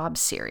Maisie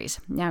Dobbs series.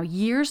 Now,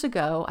 years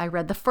ago, I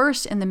read the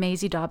first in the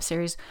Maisie Dobbs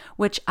series,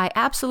 which I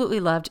absolutely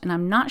loved, and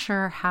I'm not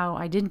sure how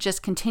I didn't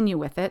just continue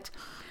with it.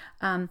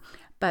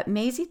 But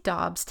Maisie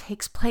Dobbs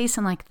takes place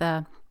in I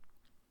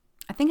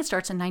think it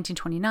starts in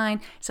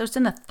 1929, so it's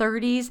in the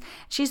 30s.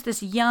 She's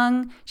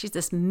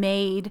this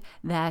maid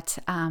that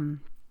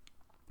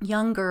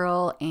young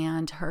girl,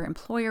 and her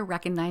employer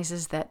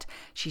recognizes that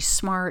she's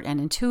smart and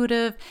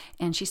intuitive,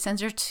 and she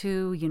sends her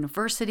to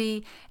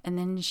university, and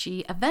then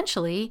she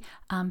eventually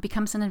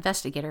becomes an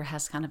investigator,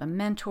 has kind of a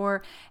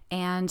mentor.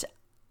 And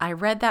I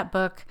read that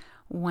book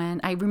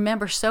when I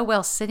remember so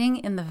well sitting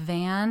in the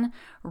van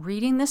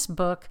reading this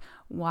book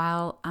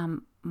while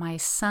my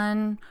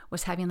son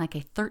was having like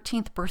a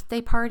 13th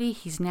birthday party.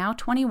 He's now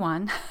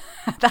 21.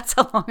 That's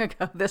how long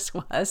ago this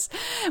was.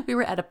 We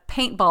were at a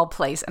paintball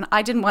place and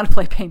I didn't want to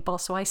play paintball.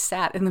 So I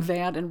sat in the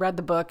van and read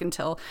the book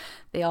until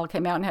they all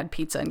came out and had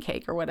pizza and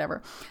cake or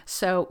whatever.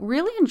 So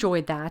really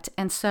enjoyed that.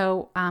 And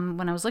so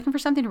when I was looking for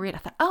something to read, I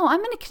thought,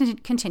 I'm going to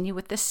continue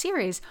with this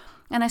series.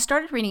 And I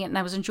started reading it and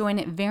I was enjoying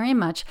it very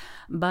much.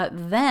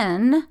 But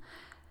then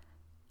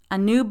a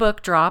new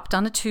book dropped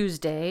on a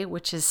Tuesday,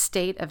 which is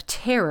State of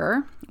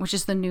Terror, which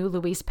is the new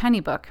Louise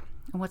Penny book.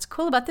 And what's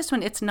cool about this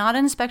one, it's not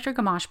an Inspector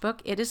Gamache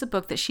book. It is a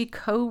book that she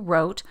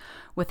co-wrote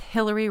with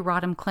Hillary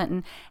Rodham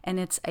Clinton, and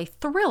it's a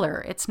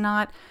thriller. It's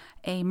not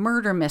a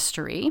murder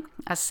mystery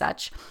as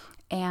such.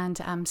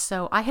 And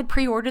so I had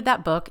pre-ordered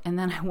that book, and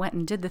then I went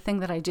and did the thing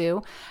that I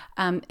do,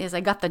 is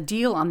I got the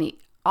deal on the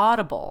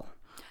Audible.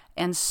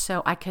 And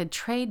so I could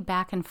trade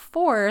back and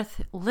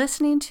forth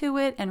listening to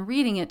it and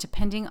reading it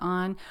depending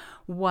on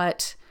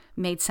what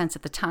made sense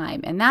at the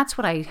time. And that's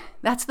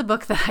the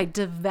book that I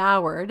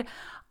devoured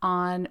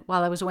on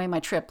while I was away on my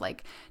trip,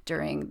 like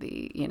during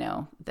the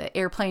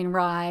airplane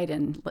ride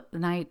and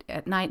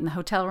at night in the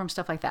hotel room,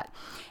 stuff like that.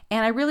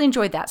 And I really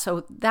enjoyed that.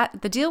 So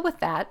the deal with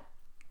that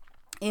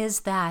is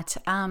that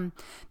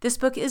this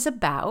book is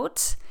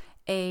about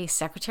a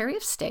Secretary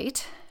of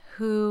State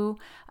who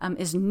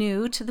is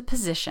new to the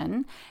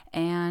position,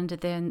 and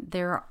then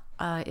there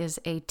is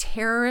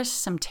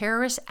some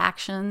terrorist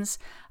actions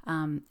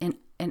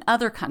in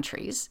other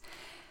countries,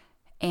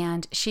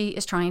 and she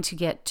is trying to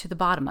get to the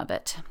bottom of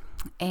it.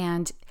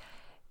 And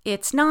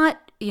it's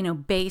not,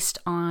 based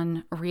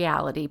on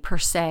reality per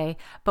se,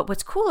 but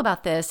what's cool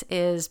about this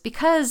is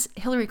because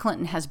Hillary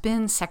Clinton has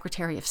been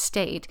Secretary of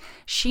State,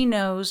 she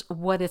knows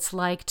what it's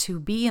like to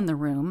be in the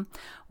room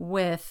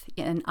with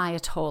an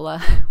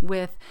Ayatollah,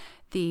 with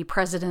the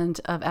president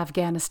of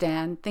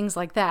Afghanistan, things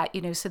like that.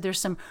 So there's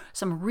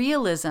some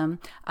realism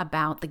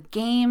about the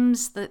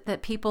games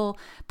that people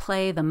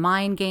play, the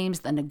mind games,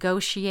 the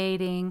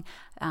negotiating,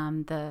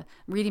 the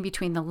reading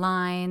between the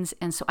lines.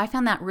 And so I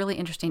found that really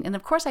interesting. And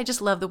of course, I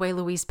just love the way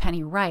Louise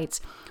Penny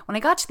writes. When I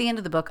got to the end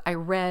of the book, I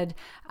read,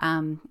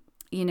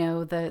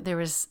 there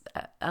was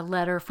a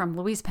letter from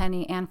Louise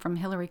Penny and from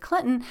Hillary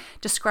Clinton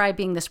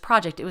describing this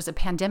project. It was a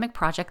pandemic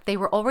project. They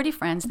were already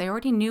friends. They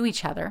already knew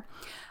each other.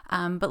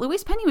 But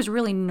Louise Penny was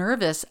really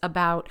nervous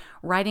about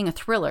writing a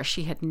thriller.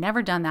 She had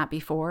never done that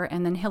before.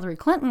 And then Hillary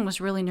Clinton was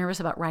really nervous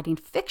about writing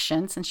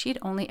fiction since she'd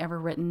only ever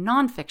written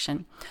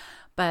nonfiction.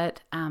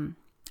 But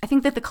I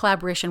think that the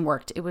collaboration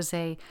worked. It was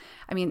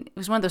one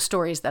of those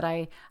stories that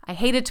I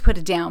hated to put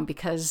it down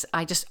because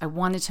I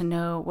wanted to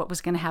know what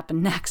was going to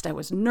happen next. I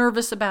was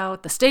nervous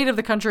about the state of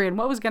the country and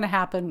what was going to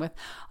happen with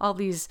all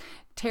these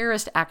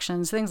terrorist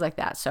actions, things like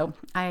that. So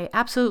I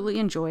absolutely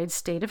enjoyed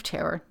State of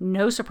Terror.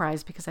 No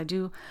surprise because I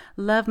do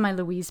love my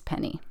Louise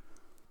Penny.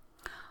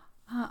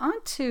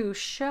 On to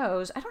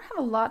shows. I don't have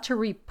a lot to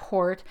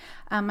report.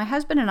 My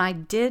husband and I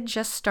did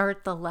just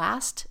start the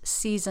last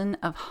season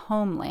of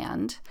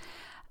Homeland.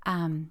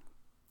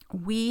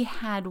 We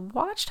had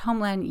watched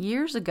Homeland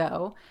years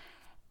ago,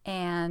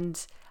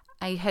 and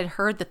I had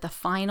heard that the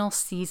final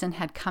season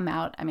had come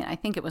out. I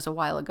think it was a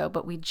while ago,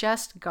 but we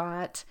just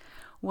got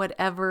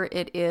whatever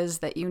it is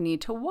that you need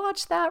to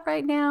watch that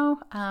right now.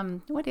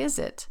 What is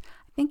it?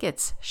 I think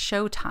it's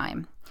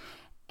Showtime.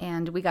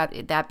 And we got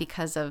that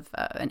because of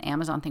an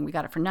Amazon thing. We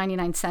got it for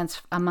 99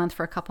 cents a month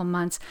for a couple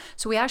months.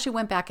 So we actually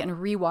went back and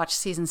rewatched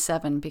season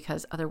 7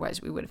 because otherwise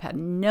we would have had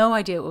no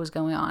idea what was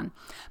going on.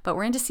 But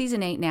we're into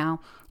season 8 now,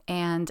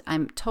 and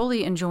I'm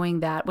totally enjoying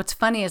that. What's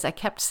funny is I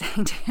kept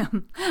saying to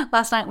him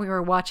last night we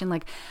were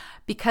watching,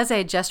 because I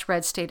had just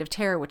read State of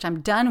Terror, which I'm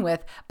done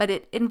with, but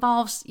it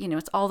involves,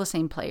 it's all the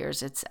same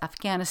players. It's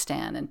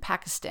Afghanistan and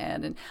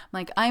Pakistan.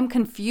 And I'm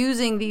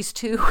confusing these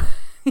two,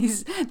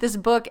 this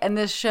book and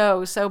this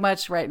show so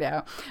much right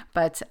now.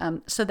 But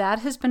so that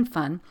has been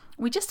fun.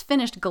 We just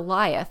finished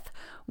Goliath,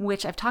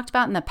 which I've talked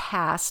about in the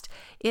past.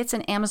 It's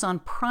an Amazon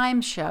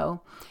Prime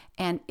show,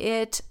 and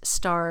it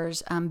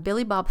stars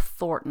Billy Bob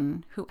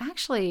Thornton, who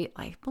actually,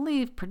 I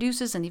believe,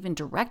 produces and even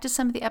directed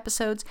some of the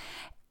episodes.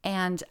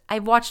 And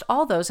I've watched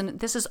all those, and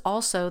this is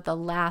also the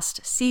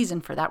last season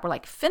for that. We're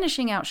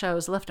finishing out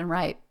shows left and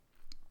right.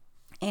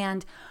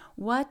 And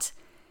what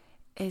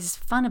is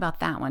fun about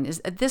that one is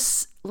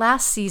this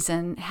last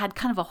season had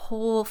kind of a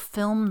whole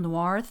film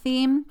noir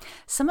theme.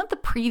 Some of the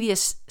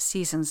previous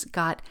seasons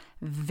got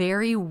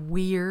very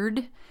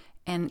weird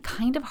and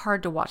kind of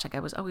hard to watch. I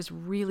was always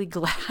really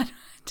glad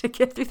to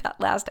get through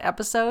that last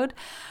episode.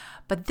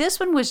 But this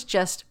one was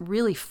just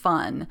really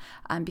fun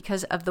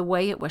because of the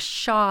way it was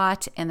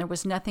shot, and there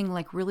was nothing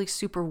really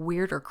super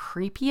weird or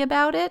creepy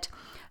about it.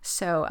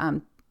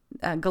 So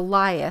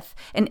Goliath,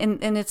 and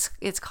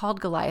it's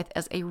called Goliath,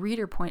 as a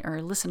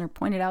listener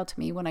pointed out to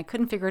me when I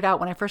couldn't figure it out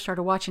when I first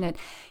started watching it.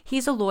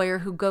 He's a lawyer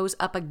who goes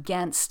up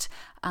against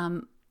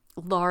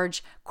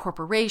large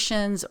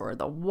corporations or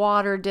the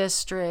water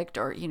district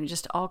or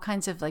just all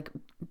kinds of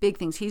big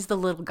things. He's the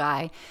little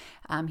guy.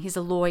 He's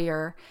a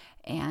lawyer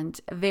and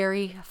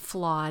very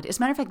flawed. As a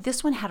matter of fact,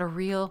 this one had a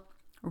real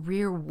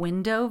Rear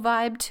Window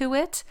vibe to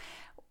it,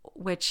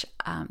 which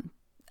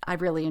I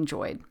really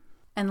enjoyed.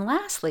 And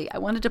lastly, I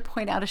wanted to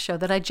point out a show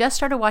that I just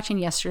started watching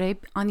yesterday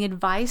on the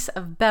advice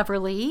of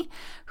Beverly,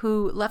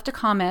 who left a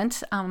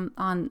comment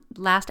on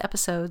last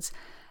episode's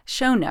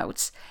show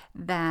notes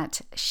that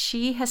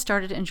she has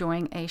started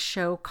enjoying a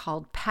show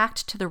called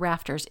Packed to the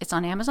Rafters. It's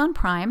on Amazon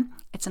Prime.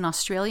 It's an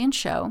Australian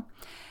show,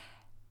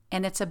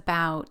 and it's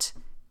about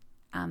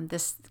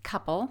this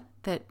couple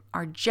that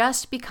are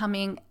just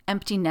becoming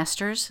empty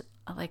nesters.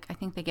 Like, I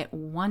think they get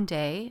one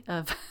day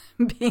of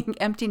being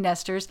empty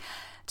nesters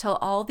till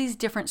all these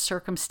different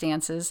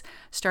circumstances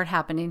start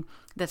happening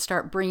that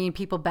start bringing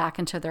people back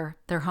into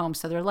their home.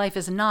 So their life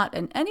is not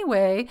in any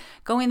way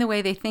going the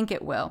way they think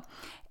it will.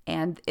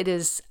 And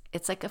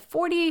it's like a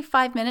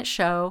 45-minute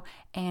show,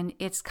 and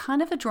it's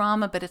kind of a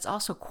drama, but it's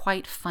also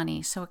quite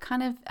funny. So it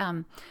kind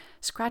of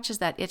scratches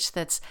that itch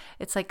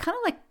it's like kind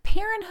of like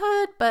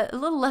Parenthood, but a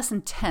little less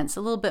intense,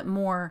 a little bit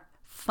more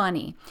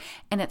funny.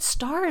 And it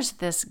stars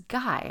this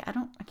guy.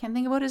 I can't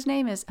think of what his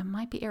name is. It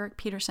might be Eric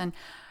Peterson.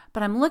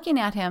 But I'm looking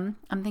at him,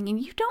 I'm thinking,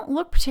 you don't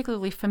look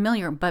particularly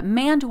familiar, but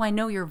man, do I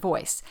know your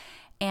voice.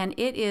 And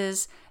it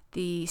is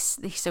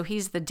so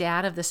he's the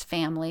dad of this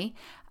family,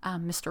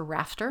 Mr.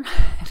 Rafter.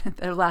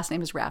 Their last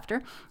name is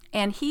Rafter.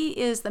 And he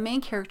is the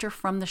main character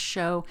from the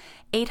show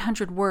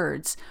 800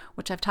 Words,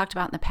 which I've talked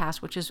about in the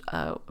past, which is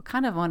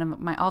kind of one of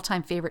my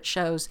all-time favorite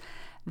shows.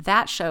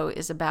 That show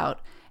is about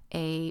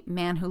a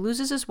man who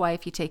loses his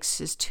wife. He takes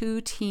his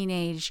 2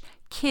 teenage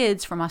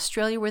kids from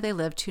Australia, where they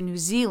live, to New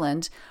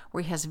Zealand,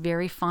 where he has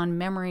very fond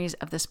memories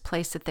of this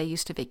place that they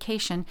used to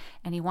vacation,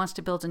 and he wants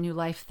to build a new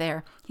life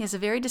there. He has a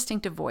very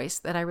distinctive voice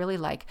that I really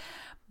like.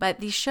 But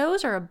these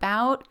shows are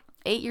about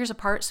 8 years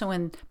apart. So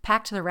in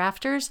Packed to the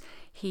Rafters,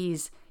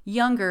 he's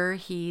younger,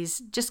 he's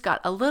just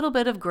got a little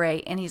bit of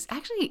gray, and he's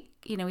actually,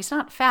 he's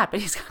not fat,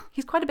 but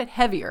he's quite a bit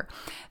heavier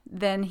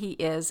than he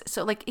is.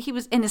 So like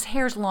and his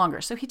hair's longer.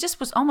 So he just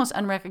was almost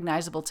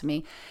unrecognizable to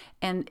me.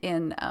 And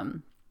in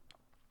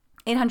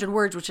 800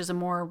 Words, which is a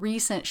more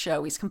recent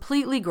show, he's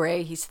completely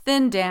gray, he's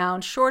thinned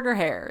down, shorter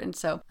hair. And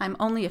so I'm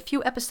only a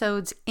few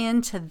episodes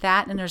into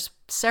that, and there's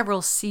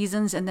several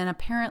seasons. And then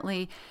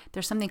apparently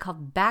there's something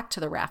called Back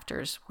to the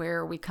Rafters,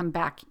 where we come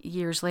back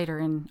years later,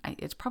 and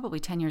it's probably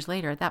 10 years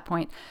later at that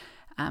point.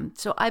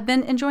 So I've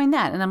been enjoying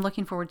that, and I'm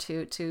looking forward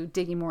to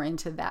digging more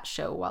into that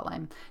show while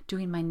I'm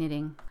doing my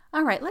knitting.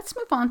 All right, let's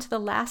move on to the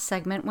last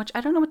segment, which I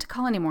don't know what to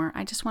call anymore.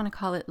 I just want to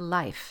call it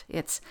life.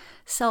 It's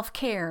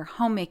self-care,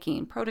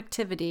 homemaking,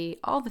 productivity,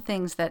 all the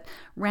things that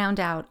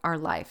round out our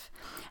life.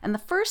 And the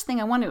first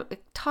thing I want to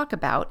talk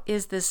about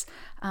is this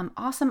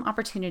awesome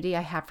opportunity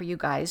I have for you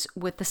guys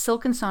with the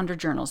Silk and Sonder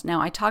journals.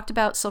 Now, I talked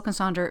about Silk and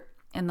Sonder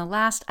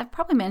I've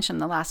probably mentioned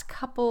the last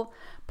couple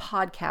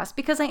podcasts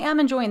because I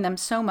am enjoying them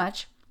so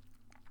much.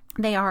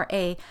 They are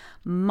a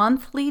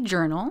monthly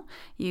journal.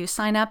 You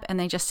sign up and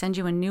they just send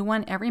you a new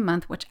one every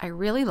month, which I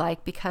really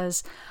like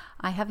because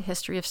I have a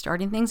history of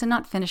starting things and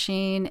not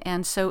finishing.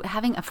 And so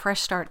having a fresh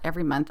start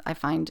every month, I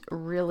find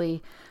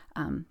really,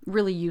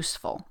 really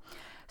useful.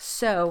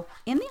 So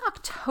in the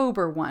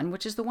October one,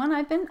 which is the one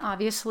I've been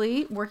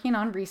obviously working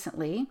on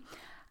recently,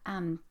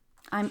 I'm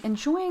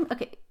enjoying,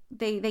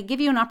 They give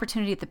you an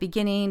opportunity at the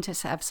beginning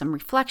to have some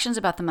reflections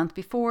about the month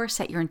before,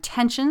 set your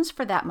intentions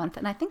for that month.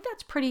 And I think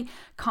that's pretty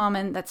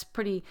common. That's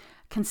pretty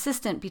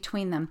consistent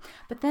between them.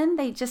 But then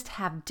they just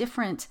have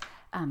different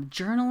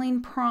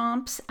journaling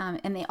prompts,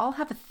 and they all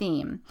have a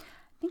theme.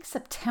 I think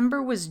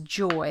September was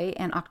joy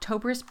and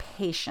October is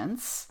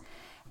patience.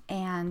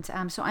 And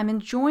so I'm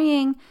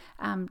enjoying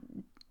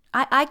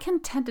I can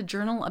tend to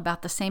journal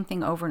about the same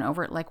thing over and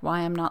over, like why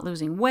I'm not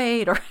losing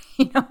weight or,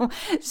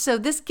 so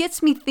this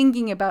gets me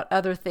thinking about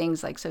other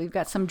things. So you've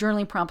got some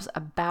journaling prompts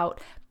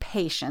about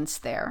patience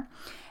there.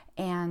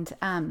 And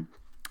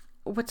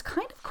what's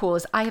kind of cool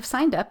is I have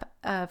signed up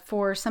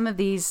for some of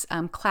these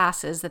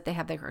classes that they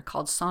have. They are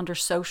called Sonder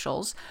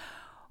Socials,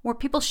 where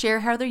people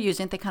share how they're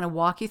using it. They kind of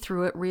walk you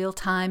through it real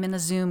time in a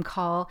Zoom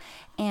call.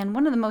 And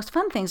one of the most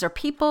fun things are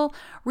people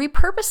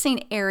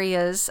repurposing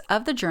areas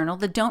of the journal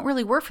that don't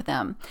really work for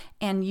them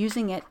and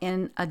using it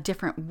in a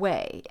different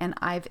way. And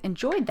I've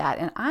enjoyed that.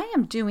 And I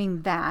am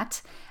doing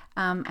that,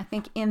 I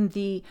think, in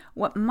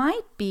what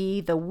might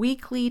be the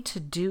weekly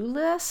to-do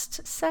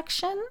list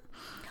section.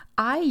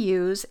 I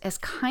use as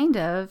kind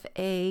of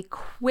a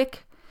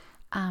quick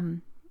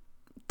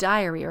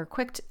diary or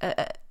quick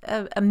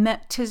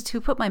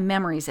to put my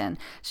memories in.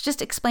 So just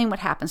explain what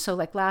happened. So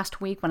like last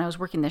week when I was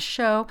working this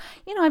show,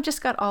 I've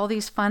just got all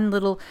these fun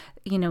little,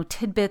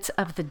 tidbits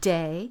of the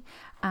day.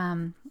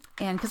 And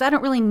because I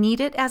don't really need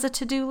it as a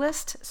to-do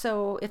list,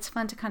 so it's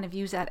fun to kind of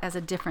use that as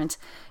a different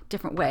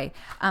way.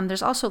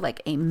 There's also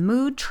like a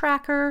mood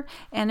tracker,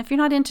 and if you're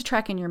not into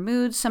tracking your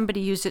moods, somebody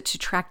used it to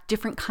track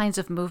different kinds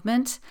of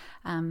movement,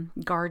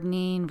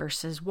 gardening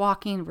versus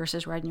walking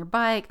versus riding your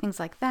bike, things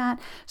like that.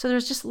 So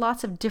there's just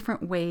lots of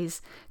different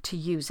ways to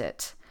use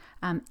it.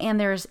 And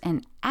there's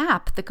an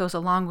app that goes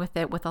along with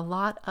it with a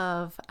lot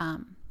of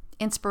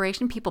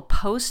inspiration. People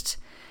post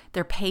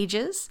They're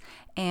pages,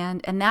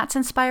 and that's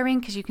inspiring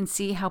because you can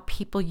see how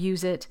people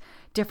use it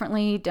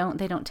differently.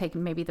 They don't take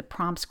maybe the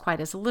prompts quite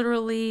as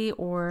literally,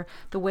 or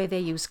the way they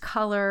use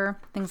color,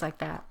 things like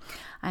that.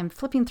 I'm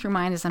flipping through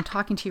mine as I'm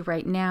talking to you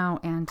right now,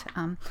 and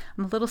I'm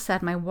a little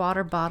sad. My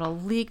water bottle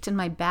leaked in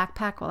my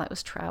backpack while I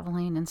was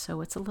traveling, and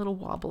so it's a little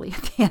wobbly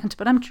at the end.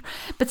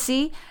 But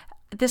see,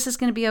 this is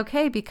going to be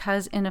okay,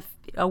 because in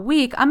a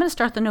week, I'm going to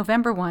start the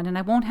November one, and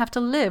I won't have to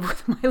live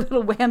with my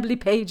little Wambly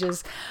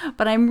pages.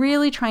 But I'm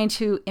really trying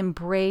to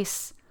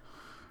embrace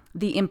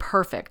the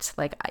imperfect.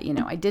 Like,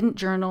 I didn't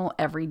journal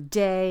every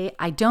day.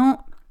 I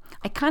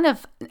kind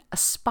of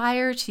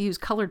aspire to use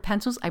colored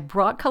pencils. I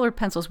brought colored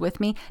pencils with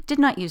me, did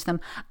not use them.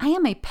 I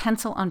am a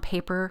pencil on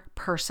paper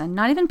person,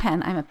 not even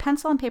pen. I'm a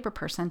pencil on paper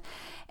person.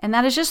 And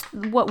that is just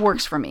what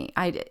works for me.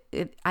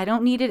 I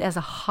don't need it as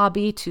a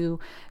hobby to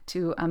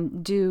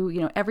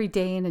do, every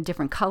day in a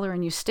different color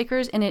and use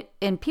stickers.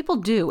 And people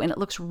do, and it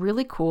looks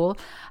really cool.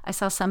 I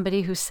saw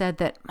somebody who said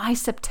that my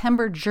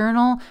September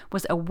journal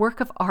was a work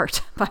of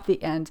art by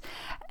the end.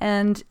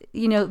 And,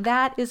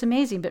 that is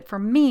amazing. But for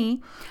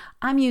me,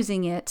 I'm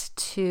using it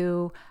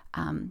to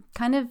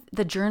kind of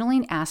the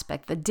journaling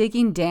aspect, the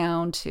digging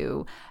down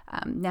to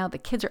now the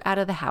kids are out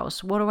of the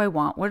house. What do I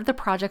want? What are the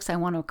projects I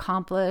want to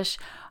accomplish?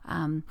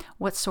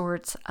 What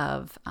sorts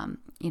of,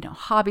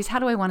 hobbies? How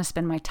do I want to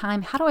spend my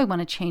time? How do I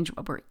want to change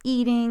what we're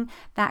eating?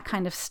 That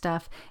kind of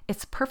stuff.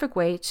 It's a perfect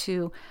way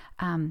to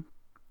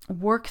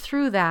work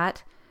through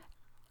that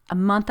a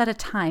month at a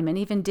time, and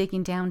even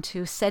digging down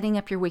to setting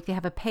up your week. They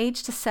have a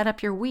page to set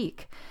up your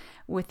week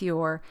with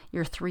your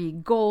 3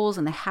 goals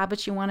and the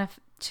habits you want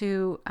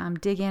to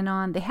dig in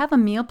on. They have a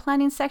meal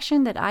planning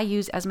section that I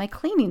use as my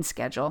cleaning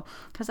schedule,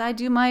 because I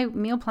do my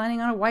meal planning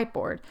on a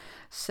whiteboard.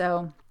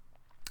 So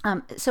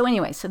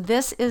anyway, so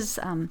this is,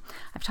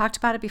 I've talked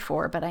about it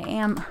before, but I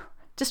am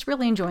just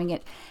really enjoying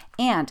it.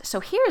 And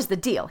so here's the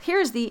deal.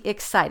 Here's the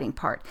exciting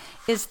part,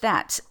 is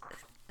that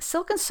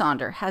Silk &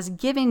 Sonder has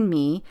given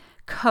me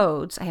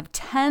codes. I have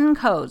 10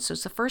 codes. So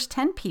it's the first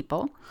 10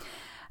 people.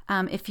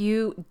 If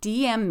you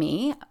DM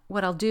me,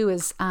 what I'll do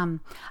is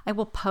I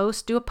will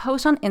do a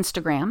post on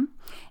Instagram,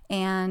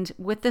 and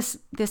with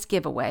this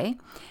giveaway.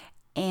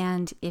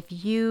 And if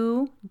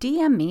you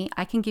DM me,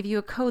 I can give you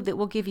a code that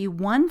will give you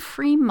 1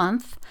 free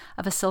month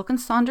of a Silk &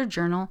 Sonder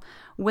journal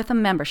with a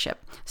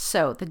membership.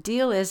 So the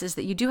deal is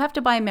that you do have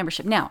to buy a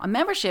membership. Now, a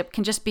membership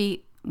can just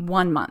be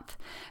 1 month.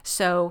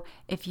 So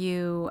if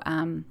you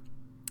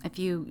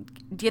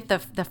get the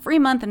free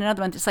month and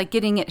another month, it's like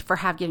getting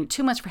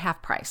 2 months for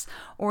half price.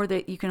 Or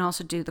that you can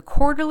also do the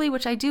quarterly,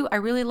 which I do. I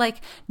really like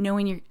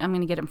knowing I'm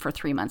going to get them for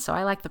 3 months. So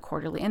I like the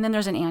quarterly. And then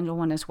there's an annual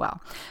one as well.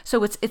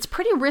 So it's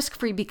pretty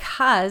risk-free,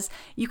 because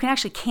you can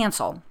actually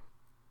cancel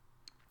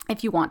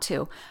if you want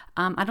to.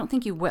 I don't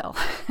think you will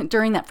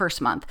during that first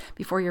month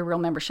before your real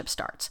membership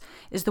starts,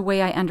 is the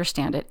way I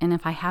understand it. And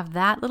if I have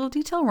that little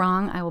detail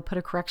wrong, I will put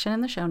a correction in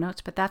the show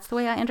notes, but that's the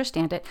way I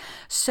understand it.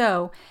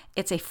 So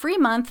it's a free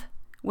month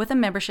with a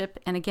membership.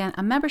 And again,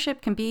 a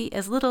membership can be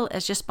as little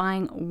as just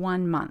buying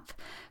 1 month.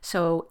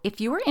 So if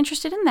you are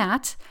interested in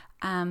that,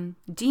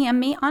 DM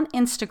me on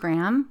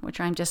Instagram, which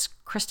I'm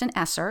just Kristen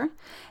Esser,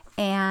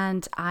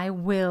 and I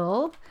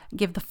will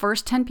give the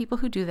first 10 people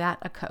who do that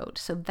a code.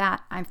 So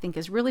that, I think,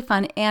 is really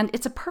fun. And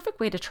it's a perfect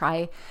way to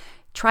try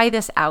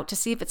this out, to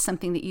see if it's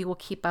something that you will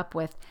keep up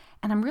with.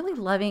 And I'm really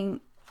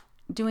loving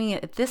doing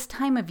it at this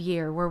time of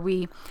year, where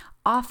we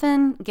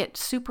often get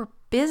super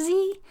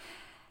busy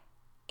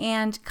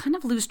and kind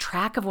of lose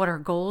track of what our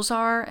goals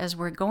are as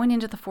we're going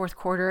into the fourth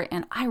quarter.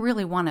 And I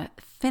really want to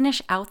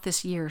finish out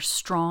this year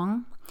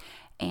strong.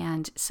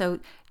 And so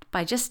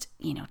by just,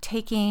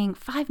 taking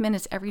 5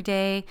 minutes every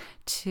day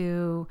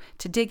to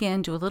dig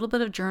in, do a little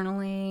bit of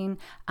journaling,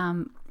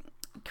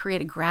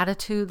 create a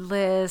gratitude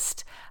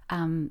list,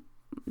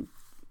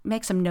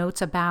 make some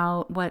notes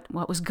about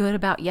what was good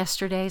about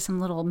yesterday, some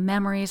little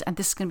memories. And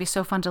this is going to be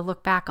so fun to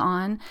look back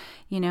on,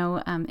 in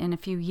a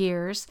few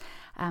years.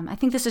 I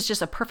think this is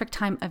just a perfect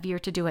time of year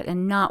to do it,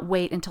 and not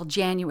wait until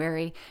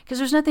January, because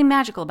there's nothing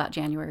magical about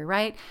January,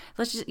 right?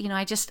 Let's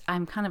just,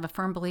 I'm kind of a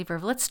firm believer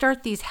of, let's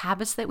start these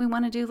habits that we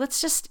want to do.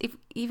 Let's just,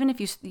 even if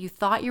you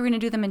thought you were going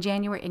to do them in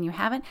January and you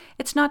haven't,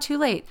 it's not too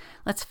late.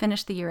 Let's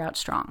finish the year out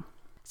strong.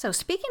 So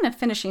speaking of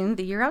finishing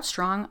the year out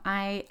strong,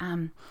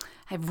 I've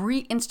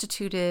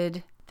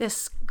reinstituted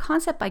this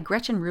concept by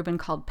Gretchen Rubin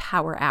called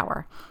Power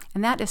Hour.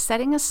 And that is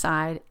setting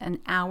aside an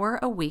hour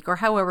a week, or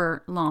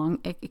however long,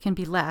 it can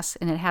be less,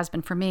 and it has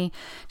been for me,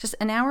 just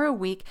an hour a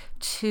week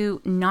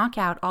to knock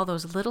out all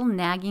those little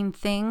nagging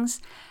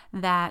things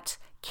that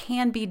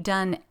can be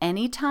done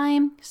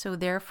anytime, so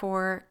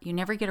therefore you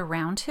never get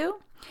around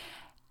to.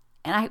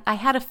 And I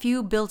had a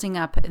few building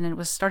up, and it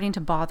was starting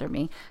to bother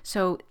me.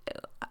 So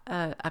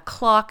a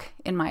clock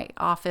in my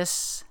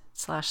office /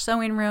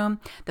 sewing room,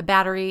 the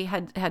battery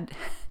had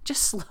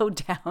just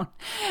slowed down.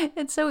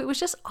 And so it was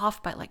just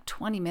off by like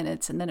 20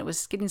 minutes, and then it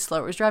was getting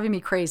slower. It was driving me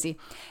crazy.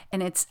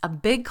 And it's a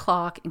big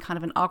clock and kind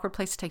of an awkward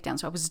place to take down.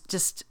 So I was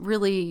just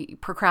really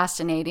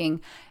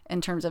procrastinating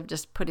in terms of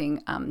just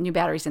putting new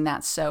batteries in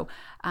that. So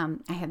I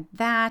had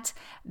that.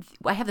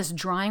 I have this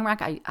drying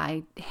rack.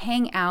 I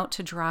hang out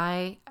to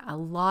dry a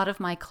lot of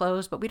my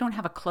clothes, but we don't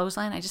have a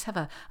clothesline. I just have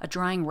a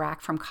drying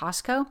rack from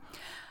Costco.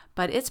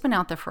 But it's been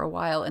out there for a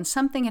while, and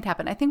something had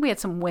happened. I think we had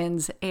some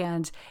winds,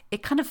 and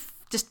it kind of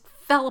just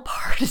fell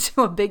apart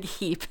into a big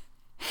heap.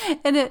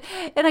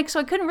 So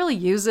I couldn't really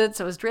use it.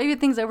 So I was draping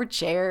things over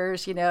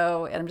chairs, and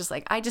I'm just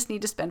like, I just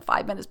need to spend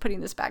 5 minutes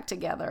putting this back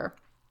together.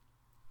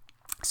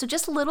 So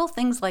just little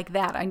things like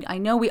that. I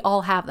know we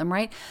all have them,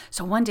 right?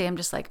 So one day I'm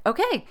just like,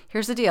 okay,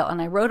 here's the deal.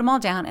 And I wrote them all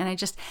down, and I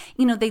just,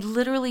 they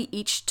literally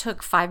each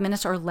took 5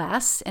 minutes or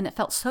less. And it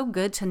felt so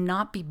good to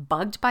not be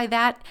bugged by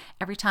that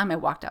every time I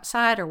walked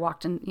outside or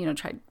walked in,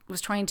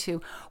 was trying to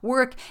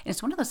work. And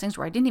it's one of those things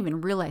where I didn't even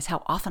realize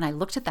how often I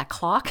looked at that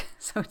clock.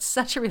 So it's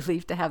such a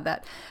relief to have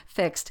that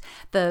fixed.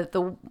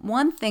 The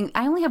one thing,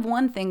 I only have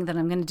one thing that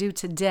I'm going to do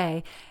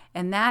today,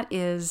 and that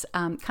is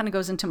kind of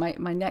goes into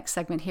my next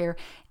segment here,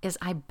 is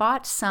I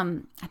bought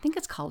some, I think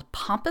it's called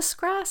pampas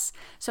grass.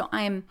 So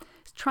I'm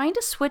trying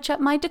to switch up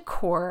my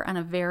decor on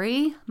a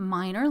very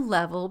minor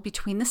level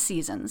between the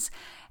seasons.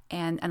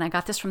 And I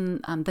got this from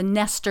the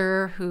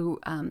Nestor, who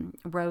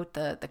wrote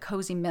the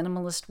Cozy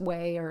Minimalist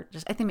Way, or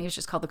just, I think maybe it's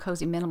just called The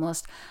Cozy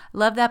Minimalist.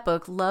 Love that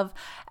book. Love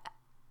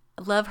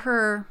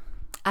her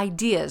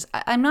ideas.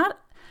 I'm not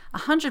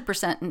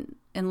 100%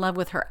 in love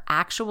with her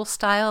actual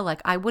style.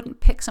 Like, I wouldn't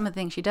pick some of the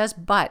things she does,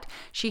 but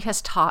she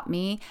has taught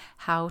me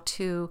how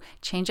to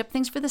change up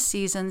things for the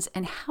seasons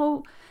and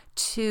how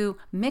to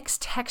mix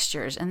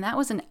textures. And that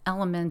was an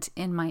element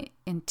in my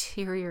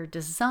interior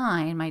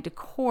design, my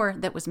decor,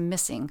 that was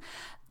missing.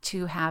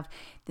 To have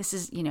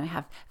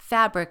have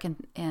fabric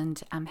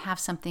and have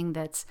something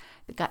that's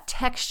got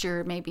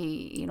texture,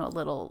 maybe a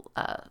little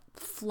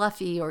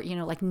fluffy, or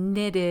like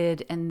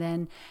knitted, and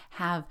then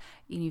have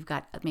you've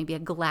got maybe a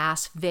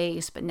glass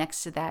vase, but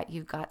next to that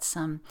you've got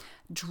some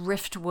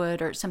driftwood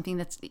or something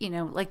that's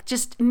like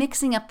just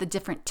mixing up the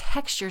different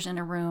textures in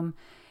a room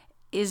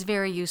is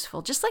very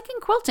useful, just like in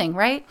quilting,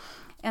 right?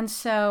 And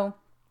so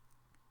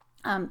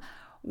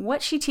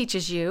what she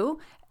teaches you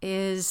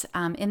is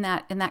in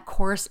that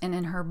course and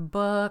in her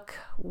book,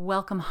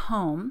 Welcome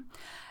Home,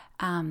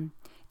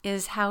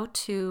 is how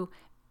to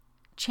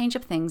change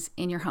up things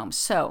in your home.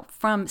 So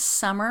from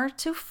summer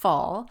to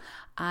fall,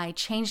 I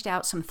changed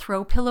out some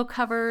throw pillow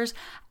covers.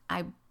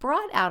 I've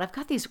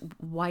got these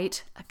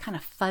white kind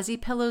of fuzzy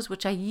pillows,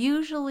 which I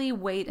usually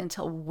wait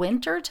until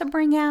winter to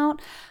bring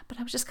out, but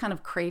I was just kind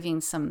of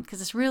craving some,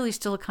 because it's really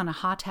still kind of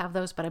hot to have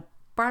those, but I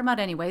brought them out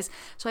anyways.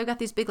 So I've got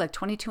these big, like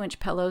 22-inch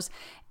pillows,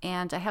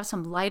 and I have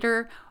some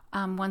lighter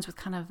ones with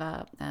kind of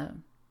a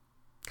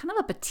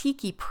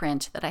batik-y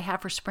print that I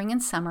have for spring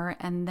and summer,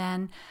 and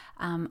then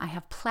I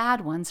have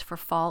plaid ones for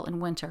fall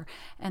and winter,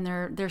 and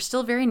they're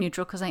still very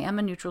neutral because I am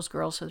a neutrals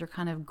girl, so they're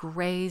kind of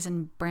grays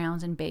and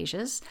browns and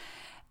beiges.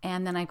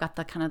 And then I've got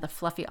the kind of the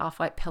fluffy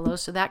off-white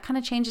pillows, so that kind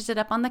of changes it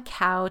up on the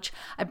couch.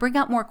 I bring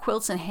out more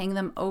quilts and hang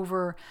them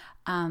over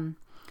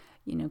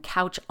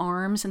couch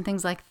arms and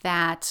things like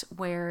that,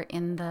 where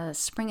in the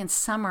spring and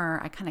summer,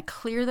 I kind of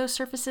clear those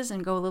surfaces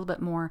and go a little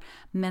bit more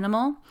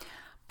minimal.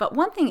 But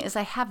one thing is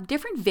I have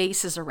different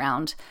vases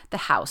around the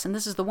house, and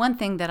this is the one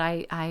thing that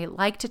I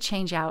like to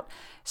change out.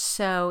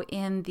 So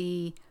in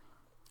the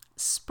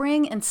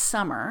spring and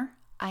summer,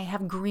 I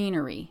have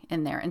greenery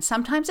in there, and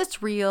sometimes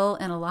it's real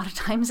and a lot of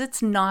times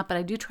it's not, but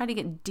I do try to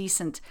get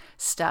decent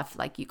stuff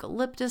like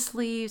eucalyptus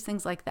leaves,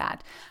 things like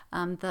that.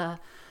 The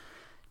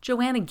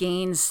Joanna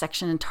Gaines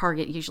section in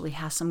Target usually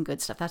has some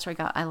good stuff. That's where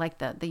I like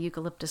the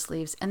eucalyptus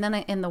leaves. And then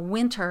in the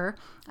winter,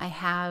 I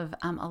have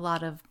a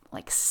lot of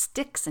like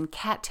sticks and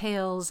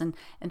cattails and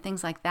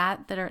things like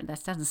that that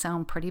doesn't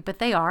sound pretty, but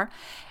they are.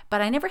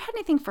 But I never had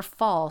anything for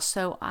fall,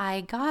 so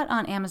I got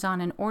on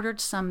Amazon and ordered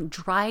some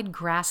dried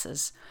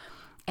grasses.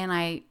 And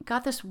I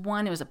got this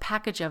one, it was a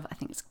package of,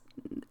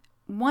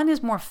 one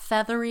is more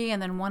feathery,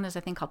 and then one is,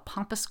 I think, called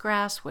pampas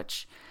grass,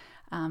 which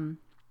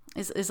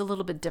is a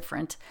little bit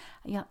different.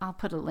 Yeah, I'll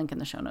put a link in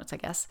the show notes, I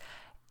guess.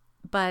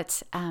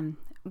 But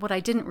what I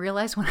didn't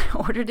realize when I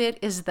ordered it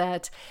is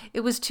that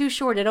it was too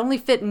short. It only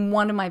fit in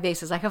one of my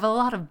vases. I have a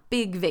lot of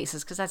big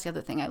vases, because that's the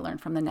other thing I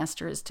learned from the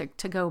Nestor, is to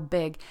go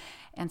big.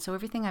 And so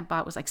everything I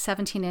bought was like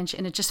 17-inch,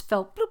 and it just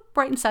fell bloop,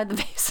 right inside the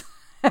vase.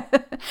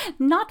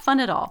 Not fun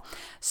at all.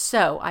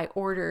 So I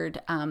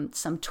ordered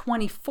some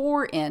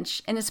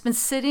 24-inch, and it's been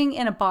sitting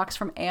in a box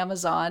from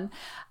Amazon.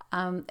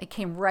 It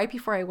came right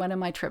before I went on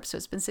my trip, so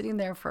it's been sitting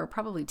there for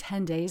probably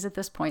 10 days at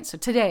this point. So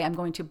today I'm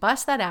going to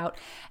bust that out.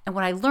 And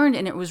what I learned,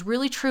 and it was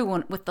really true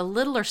with the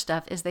littler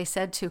stuff, is they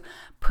said to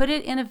put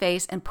it in a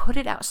vase and put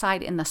it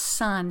outside in the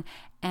sun,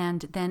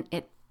 and then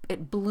it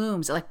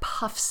blooms, it like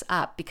puffs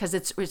up, because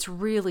it's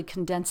really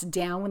condensed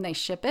down when they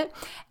ship it.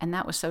 And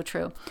that was so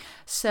true.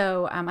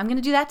 So I'm going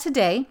to do that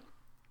today,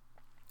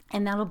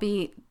 and that'll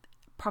be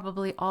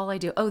probably all I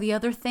do. Oh, the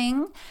other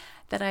thing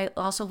that I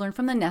also learned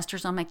from the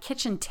nesters, on my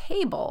kitchen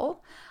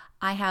table,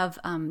 I have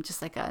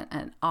just like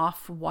an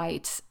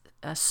off-white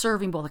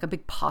serving bowl, like a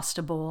big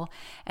pasta bowl.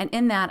 And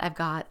in that, I've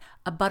got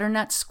a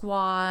butternut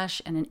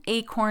squash and an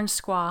acorn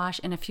squash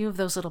and a few of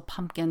those little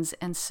pumpkins.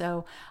 And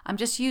so I'm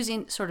just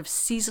using sort of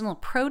seasonal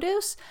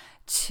produce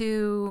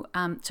to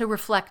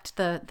reflect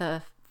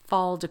the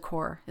fall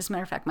decor. As a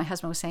matter of fact, my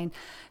husband was saying,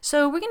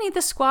 so we're going to eat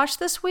the squash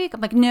this week? I'm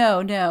like,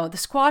 no, the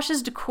squash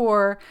is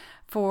decor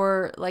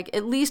for like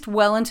at least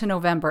well into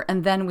November,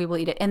 and then we will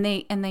eat it. And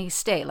they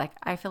stay. Like,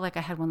 I feel like I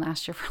had one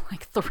last year for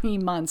like 3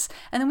 months,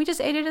 and then we just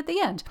ate it at the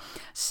end.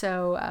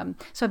 So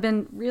I've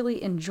been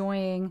really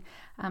enjoying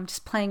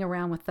just playing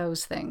around with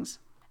those things.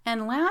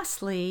 And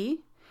lastly,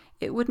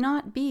 it would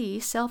not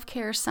be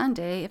Self-Care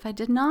Sunday if I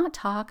did not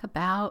talk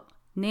about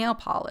nail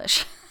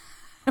polish.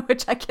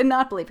 Which I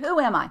cannot believe. Who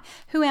am I?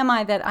 Who am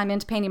I that I'm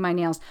into painting my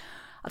nails?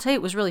 I'll tell you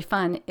what was really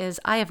fun is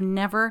I have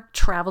never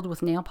traveled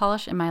with nail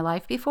polish in my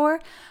life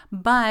before,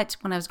 but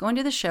when I was going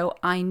to the show,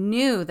 I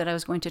knew that I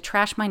was going to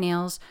trash my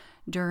nails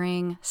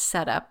during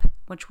setup,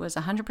 which was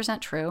 100%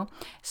 true.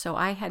 So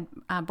I had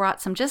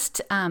brought some just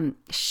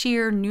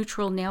sheer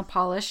neutral nail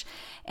polish,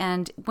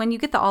 and when you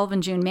get the Olive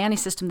 & June Mani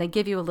system, they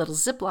give you a little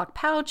Ziploc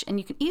pouch, and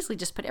you can easily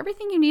just put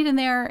everything you need in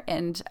there,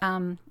 and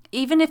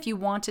even if you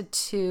wanted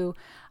to,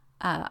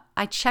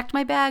 I checked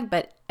my bag,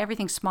 but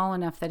everything's small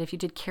enough that if you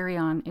did carry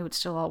on, it would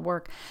still all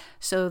work.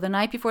 So the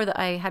night before that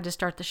I had to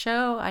start the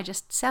show, I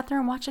just sat there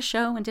and watched a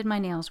show and did my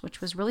nails,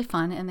 which was really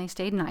fun, and they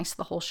stayed nice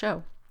the whole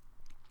show.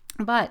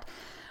 But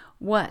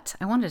what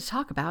I wanted to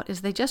talk about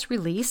is they just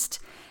released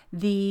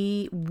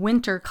the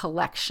winter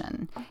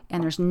collection,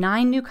 and there's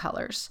 9 new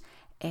colors,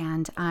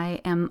 and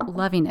I am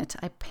loving it.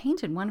 I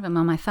painted one of them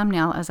on my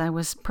thumbnail as I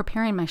was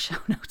preparing my show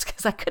notes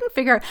because I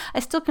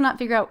still cannot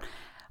figure out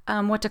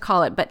what to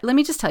call it. But let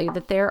me just tell you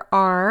that there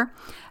are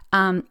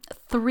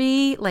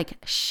 3 like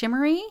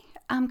shimmery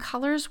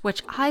colors,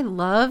 which I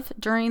love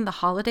during the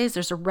holidays.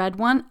 There's a red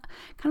one,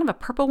 kind of a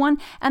purple one,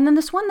 and then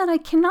this one that I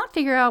cannot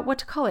figure out what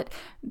to call it,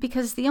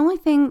 because the only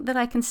thing that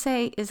I can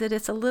say is that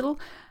it's a little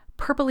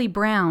purpley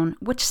brown,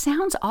 which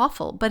sounds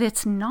awful, but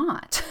it's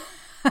not.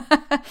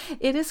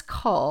 It is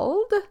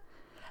called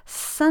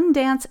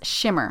Sundance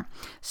Shimmer.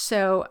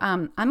 So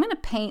I'm going to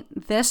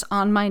paint this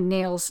on my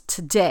nails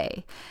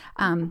today.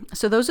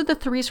 So those are the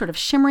 3 sort of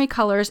shimmery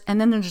colors. And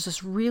then there's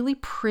this really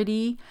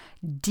pretty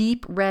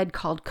deep red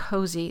called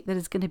Cozy that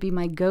is going to be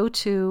my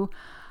go-to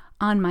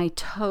on my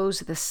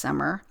toes this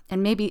summer.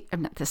 And maybe,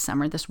 not this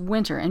summer, this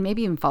winter, and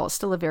maybe even fall.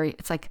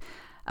 It's like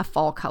a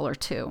fall color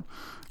too.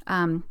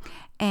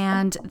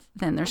 And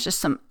then there's just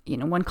some,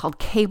 one called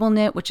Cable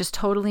Knit, which is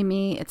totally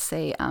me. It's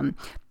a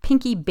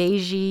pinky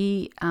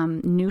beigey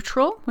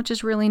neutral, which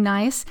is really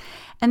nice.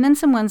 And then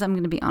some ones, I'm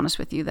going to be honest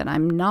with you, that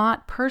I'm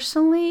not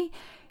personally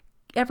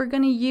ever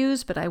going to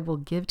use, but I will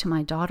give to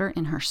my daughter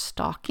in her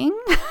stocking.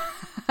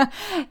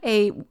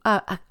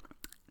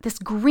 This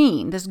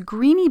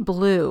greeny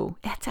blue.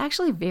 It's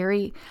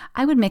actually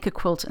I would make a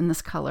quilt in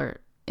this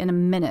color in a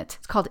minute.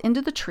 It's called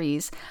Into the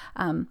Trees.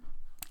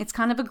 It's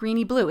kind of a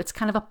greeny blue. It's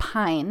kind of a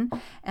pine.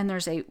 And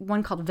there's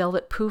one called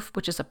Velvet Poof,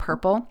 which is a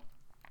purple.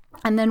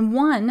 And then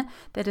one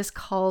that is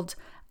called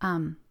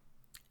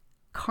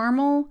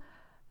Caramel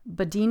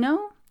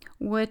Badino,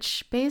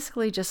 which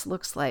basically just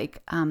looks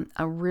like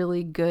a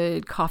really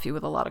good coffee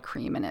with a lot of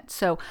cream in it.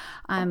 So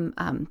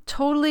I'm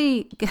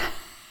totally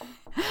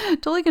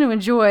going to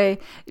enjoy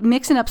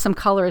mixing up some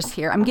colors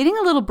here. I'm getting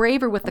a little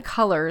braver with the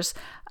colors.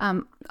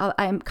 I'm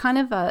kind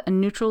of a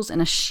neutrals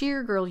and a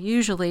sheer girl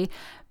usually,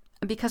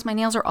 because my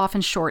nails are often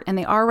short, and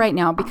they are right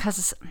now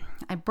because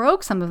I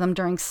broke some of them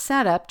during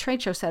trade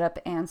show setup,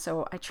 and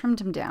so I trimmed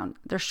them down.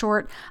 They're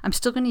short. I'm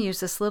still going to use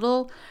this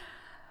little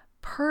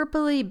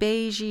purpley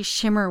beigey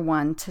shimmer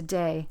one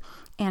today,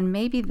 and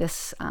maybe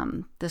this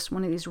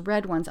one of these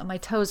red ones on my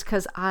toes,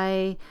 because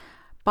I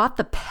bought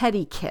the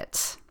pedi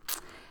kit,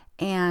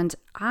 and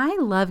I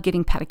love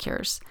getting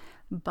pedicures.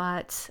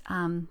 But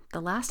the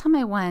last time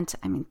I went,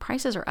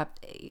 prices are up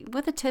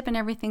with a tip and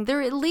everything.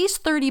 They're at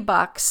least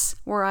 $30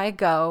 where I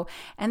go.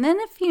 And then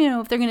if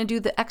they're going to do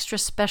the extra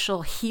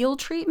special heel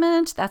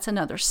treatment, that's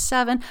another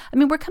 $7.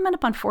 We're coming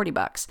up on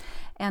 $40.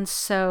 And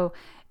so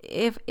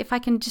if I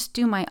can just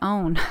do my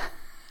own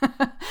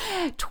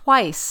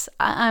twice,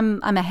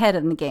 I'm ahead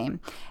in the game.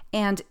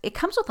 And it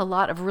comes with a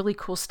lot of really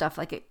cool stuff.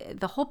 Like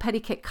the whole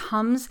pedi kit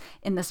comes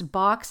in this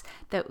box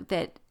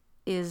that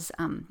is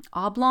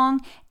oblong.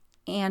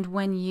 And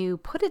when you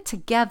put it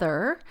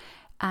together,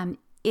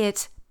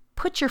 it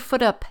puts your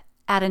foot up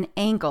at an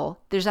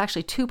angle. There's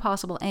actually 2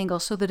 possible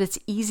angles so that it's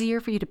easier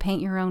for you to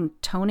paint your own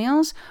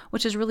toenails,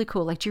 which is really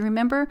cool. Like, do you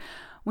remember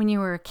when you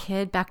were a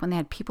kid, back when they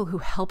had people who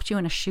helped you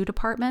in a shoe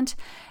department,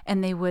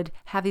 and they would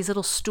have these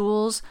little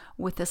stools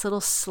with this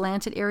little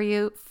slanted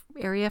area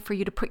for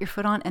you to put your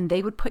foot on, and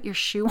they would put your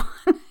shoe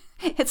on?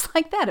 It's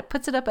like that. It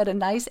puts it up at a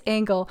nice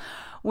angle,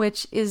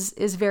 which is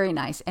very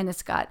nice. And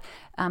it's got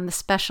the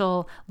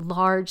special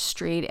large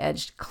straight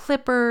edged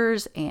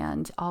clippers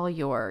and all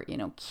your,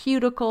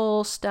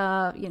 cuticle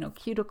stuff,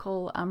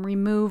 cuticle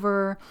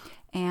remover.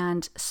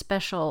 and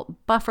special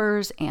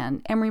buffers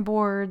and emery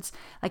boards,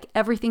 like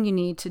everything you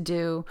need to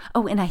do.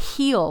 Oh, and a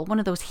heel, one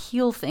of those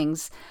heel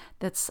things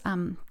that's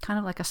kind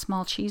of like a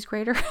small cheese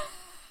grater.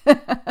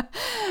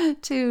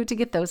 to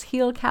get those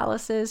heel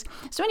calluses.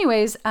 So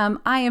anyways,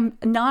 I am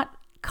not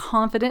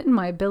confident in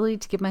my ability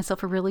to give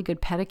myself a really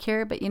good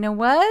pedicure, but you know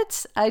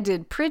what? I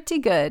did pretty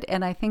good,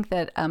 and I think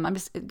that I'm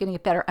just going to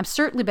get better. I'm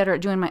certainly better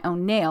at doing my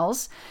own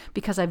nails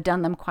because I've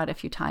done them quite a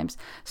few times.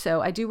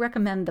 So I do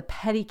recommend the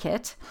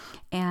Pedikit,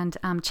 and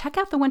check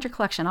out the winter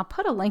collection. I'll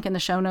put a link in the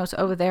show notes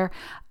over there.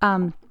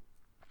 And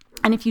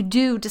if you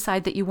do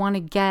decide that you want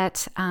to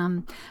get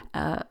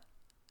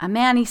a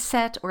mani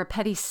set or a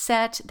pedi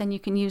set, then you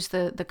can use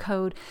the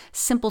code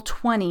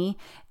SIMPLE20,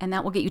 and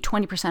that will get you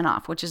 20%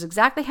 off, which is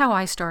exactly how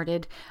I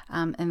started,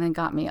 and then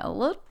got me a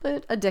little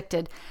bit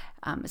addicted.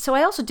 So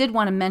I also did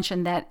want to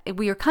mention that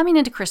we are coming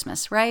into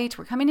Christmas, right?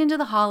 We're coming into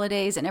the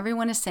holidays, and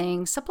everyone is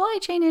saying supply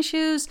chain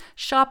issues,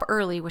 shop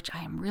early, which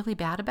I am really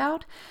bad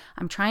about.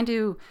 I'm trying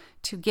to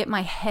get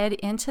my head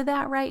into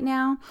that right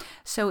now.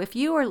 So if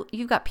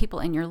you've got people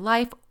in your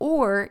life,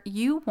 or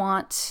you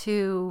want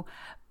to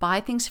buy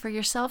things for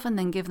yourself and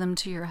then give them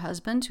to your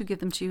husband to give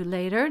them to you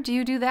later. Do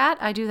you do that?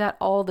 I do that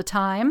all the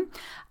time.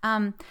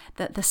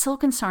 The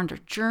Silk and Sonder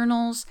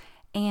journals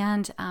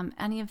and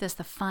any of this,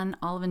 the fun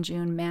Olive and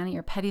June mani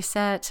or pedi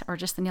set, or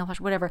just the nail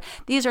polish, whatever.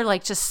 These are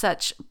like just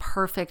such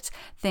perfect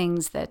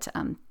things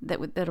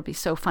that'll be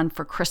so fun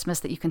for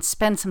Christmas, that you can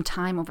spend some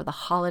time over the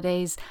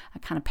holidays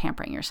kind of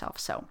pampering yourself.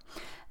 So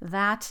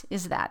that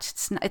is that.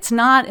 It's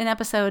not an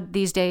episode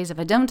these days if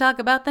I don't talk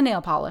about the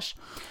nail polish.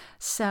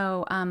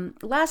 So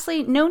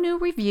lastly, no new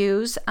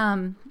reviews,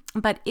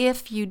 but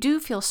if you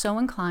do feel so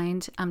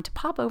inclined to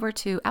pop over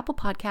to Apple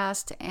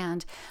Podcast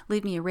and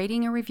leave me a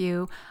rating or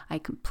review,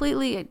 I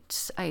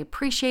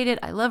appreciate it.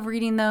 I love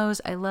reading those.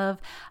 I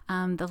love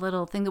the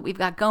little thing that we've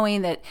got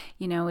going that,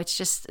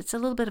 it's a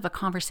little bit of a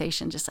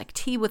conversation, just like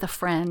tea with a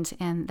friend,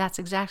 and that's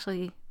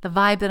exactly the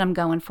vibe that I'm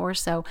going for.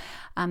 So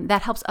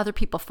that helps other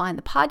people find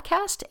the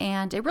podcast,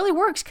 and it really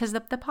works because the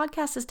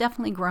podcast is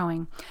definitely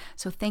growing.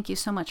 So thank you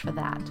so much for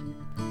that.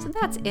 So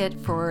that's it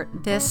for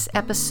this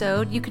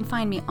episode. You can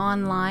find me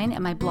online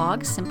at my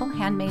blog, Simple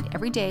Handmade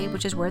Every Day,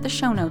 which is where the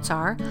show notes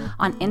are,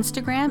 on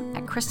Instagram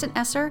at Kristen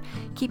Esser.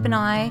 Keep an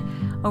eye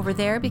over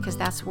there because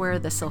that's where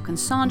the Silk and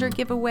Sonder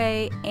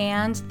giveaway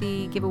and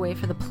the giveaway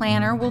for the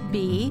planner will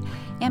be.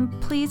 And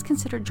please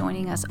consider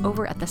joining us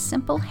over at the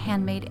Simple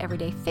Handmade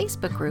Everyday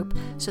Facebook group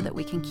so that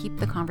we can keep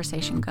the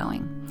conversation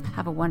going.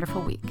 Have a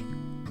wonderful week.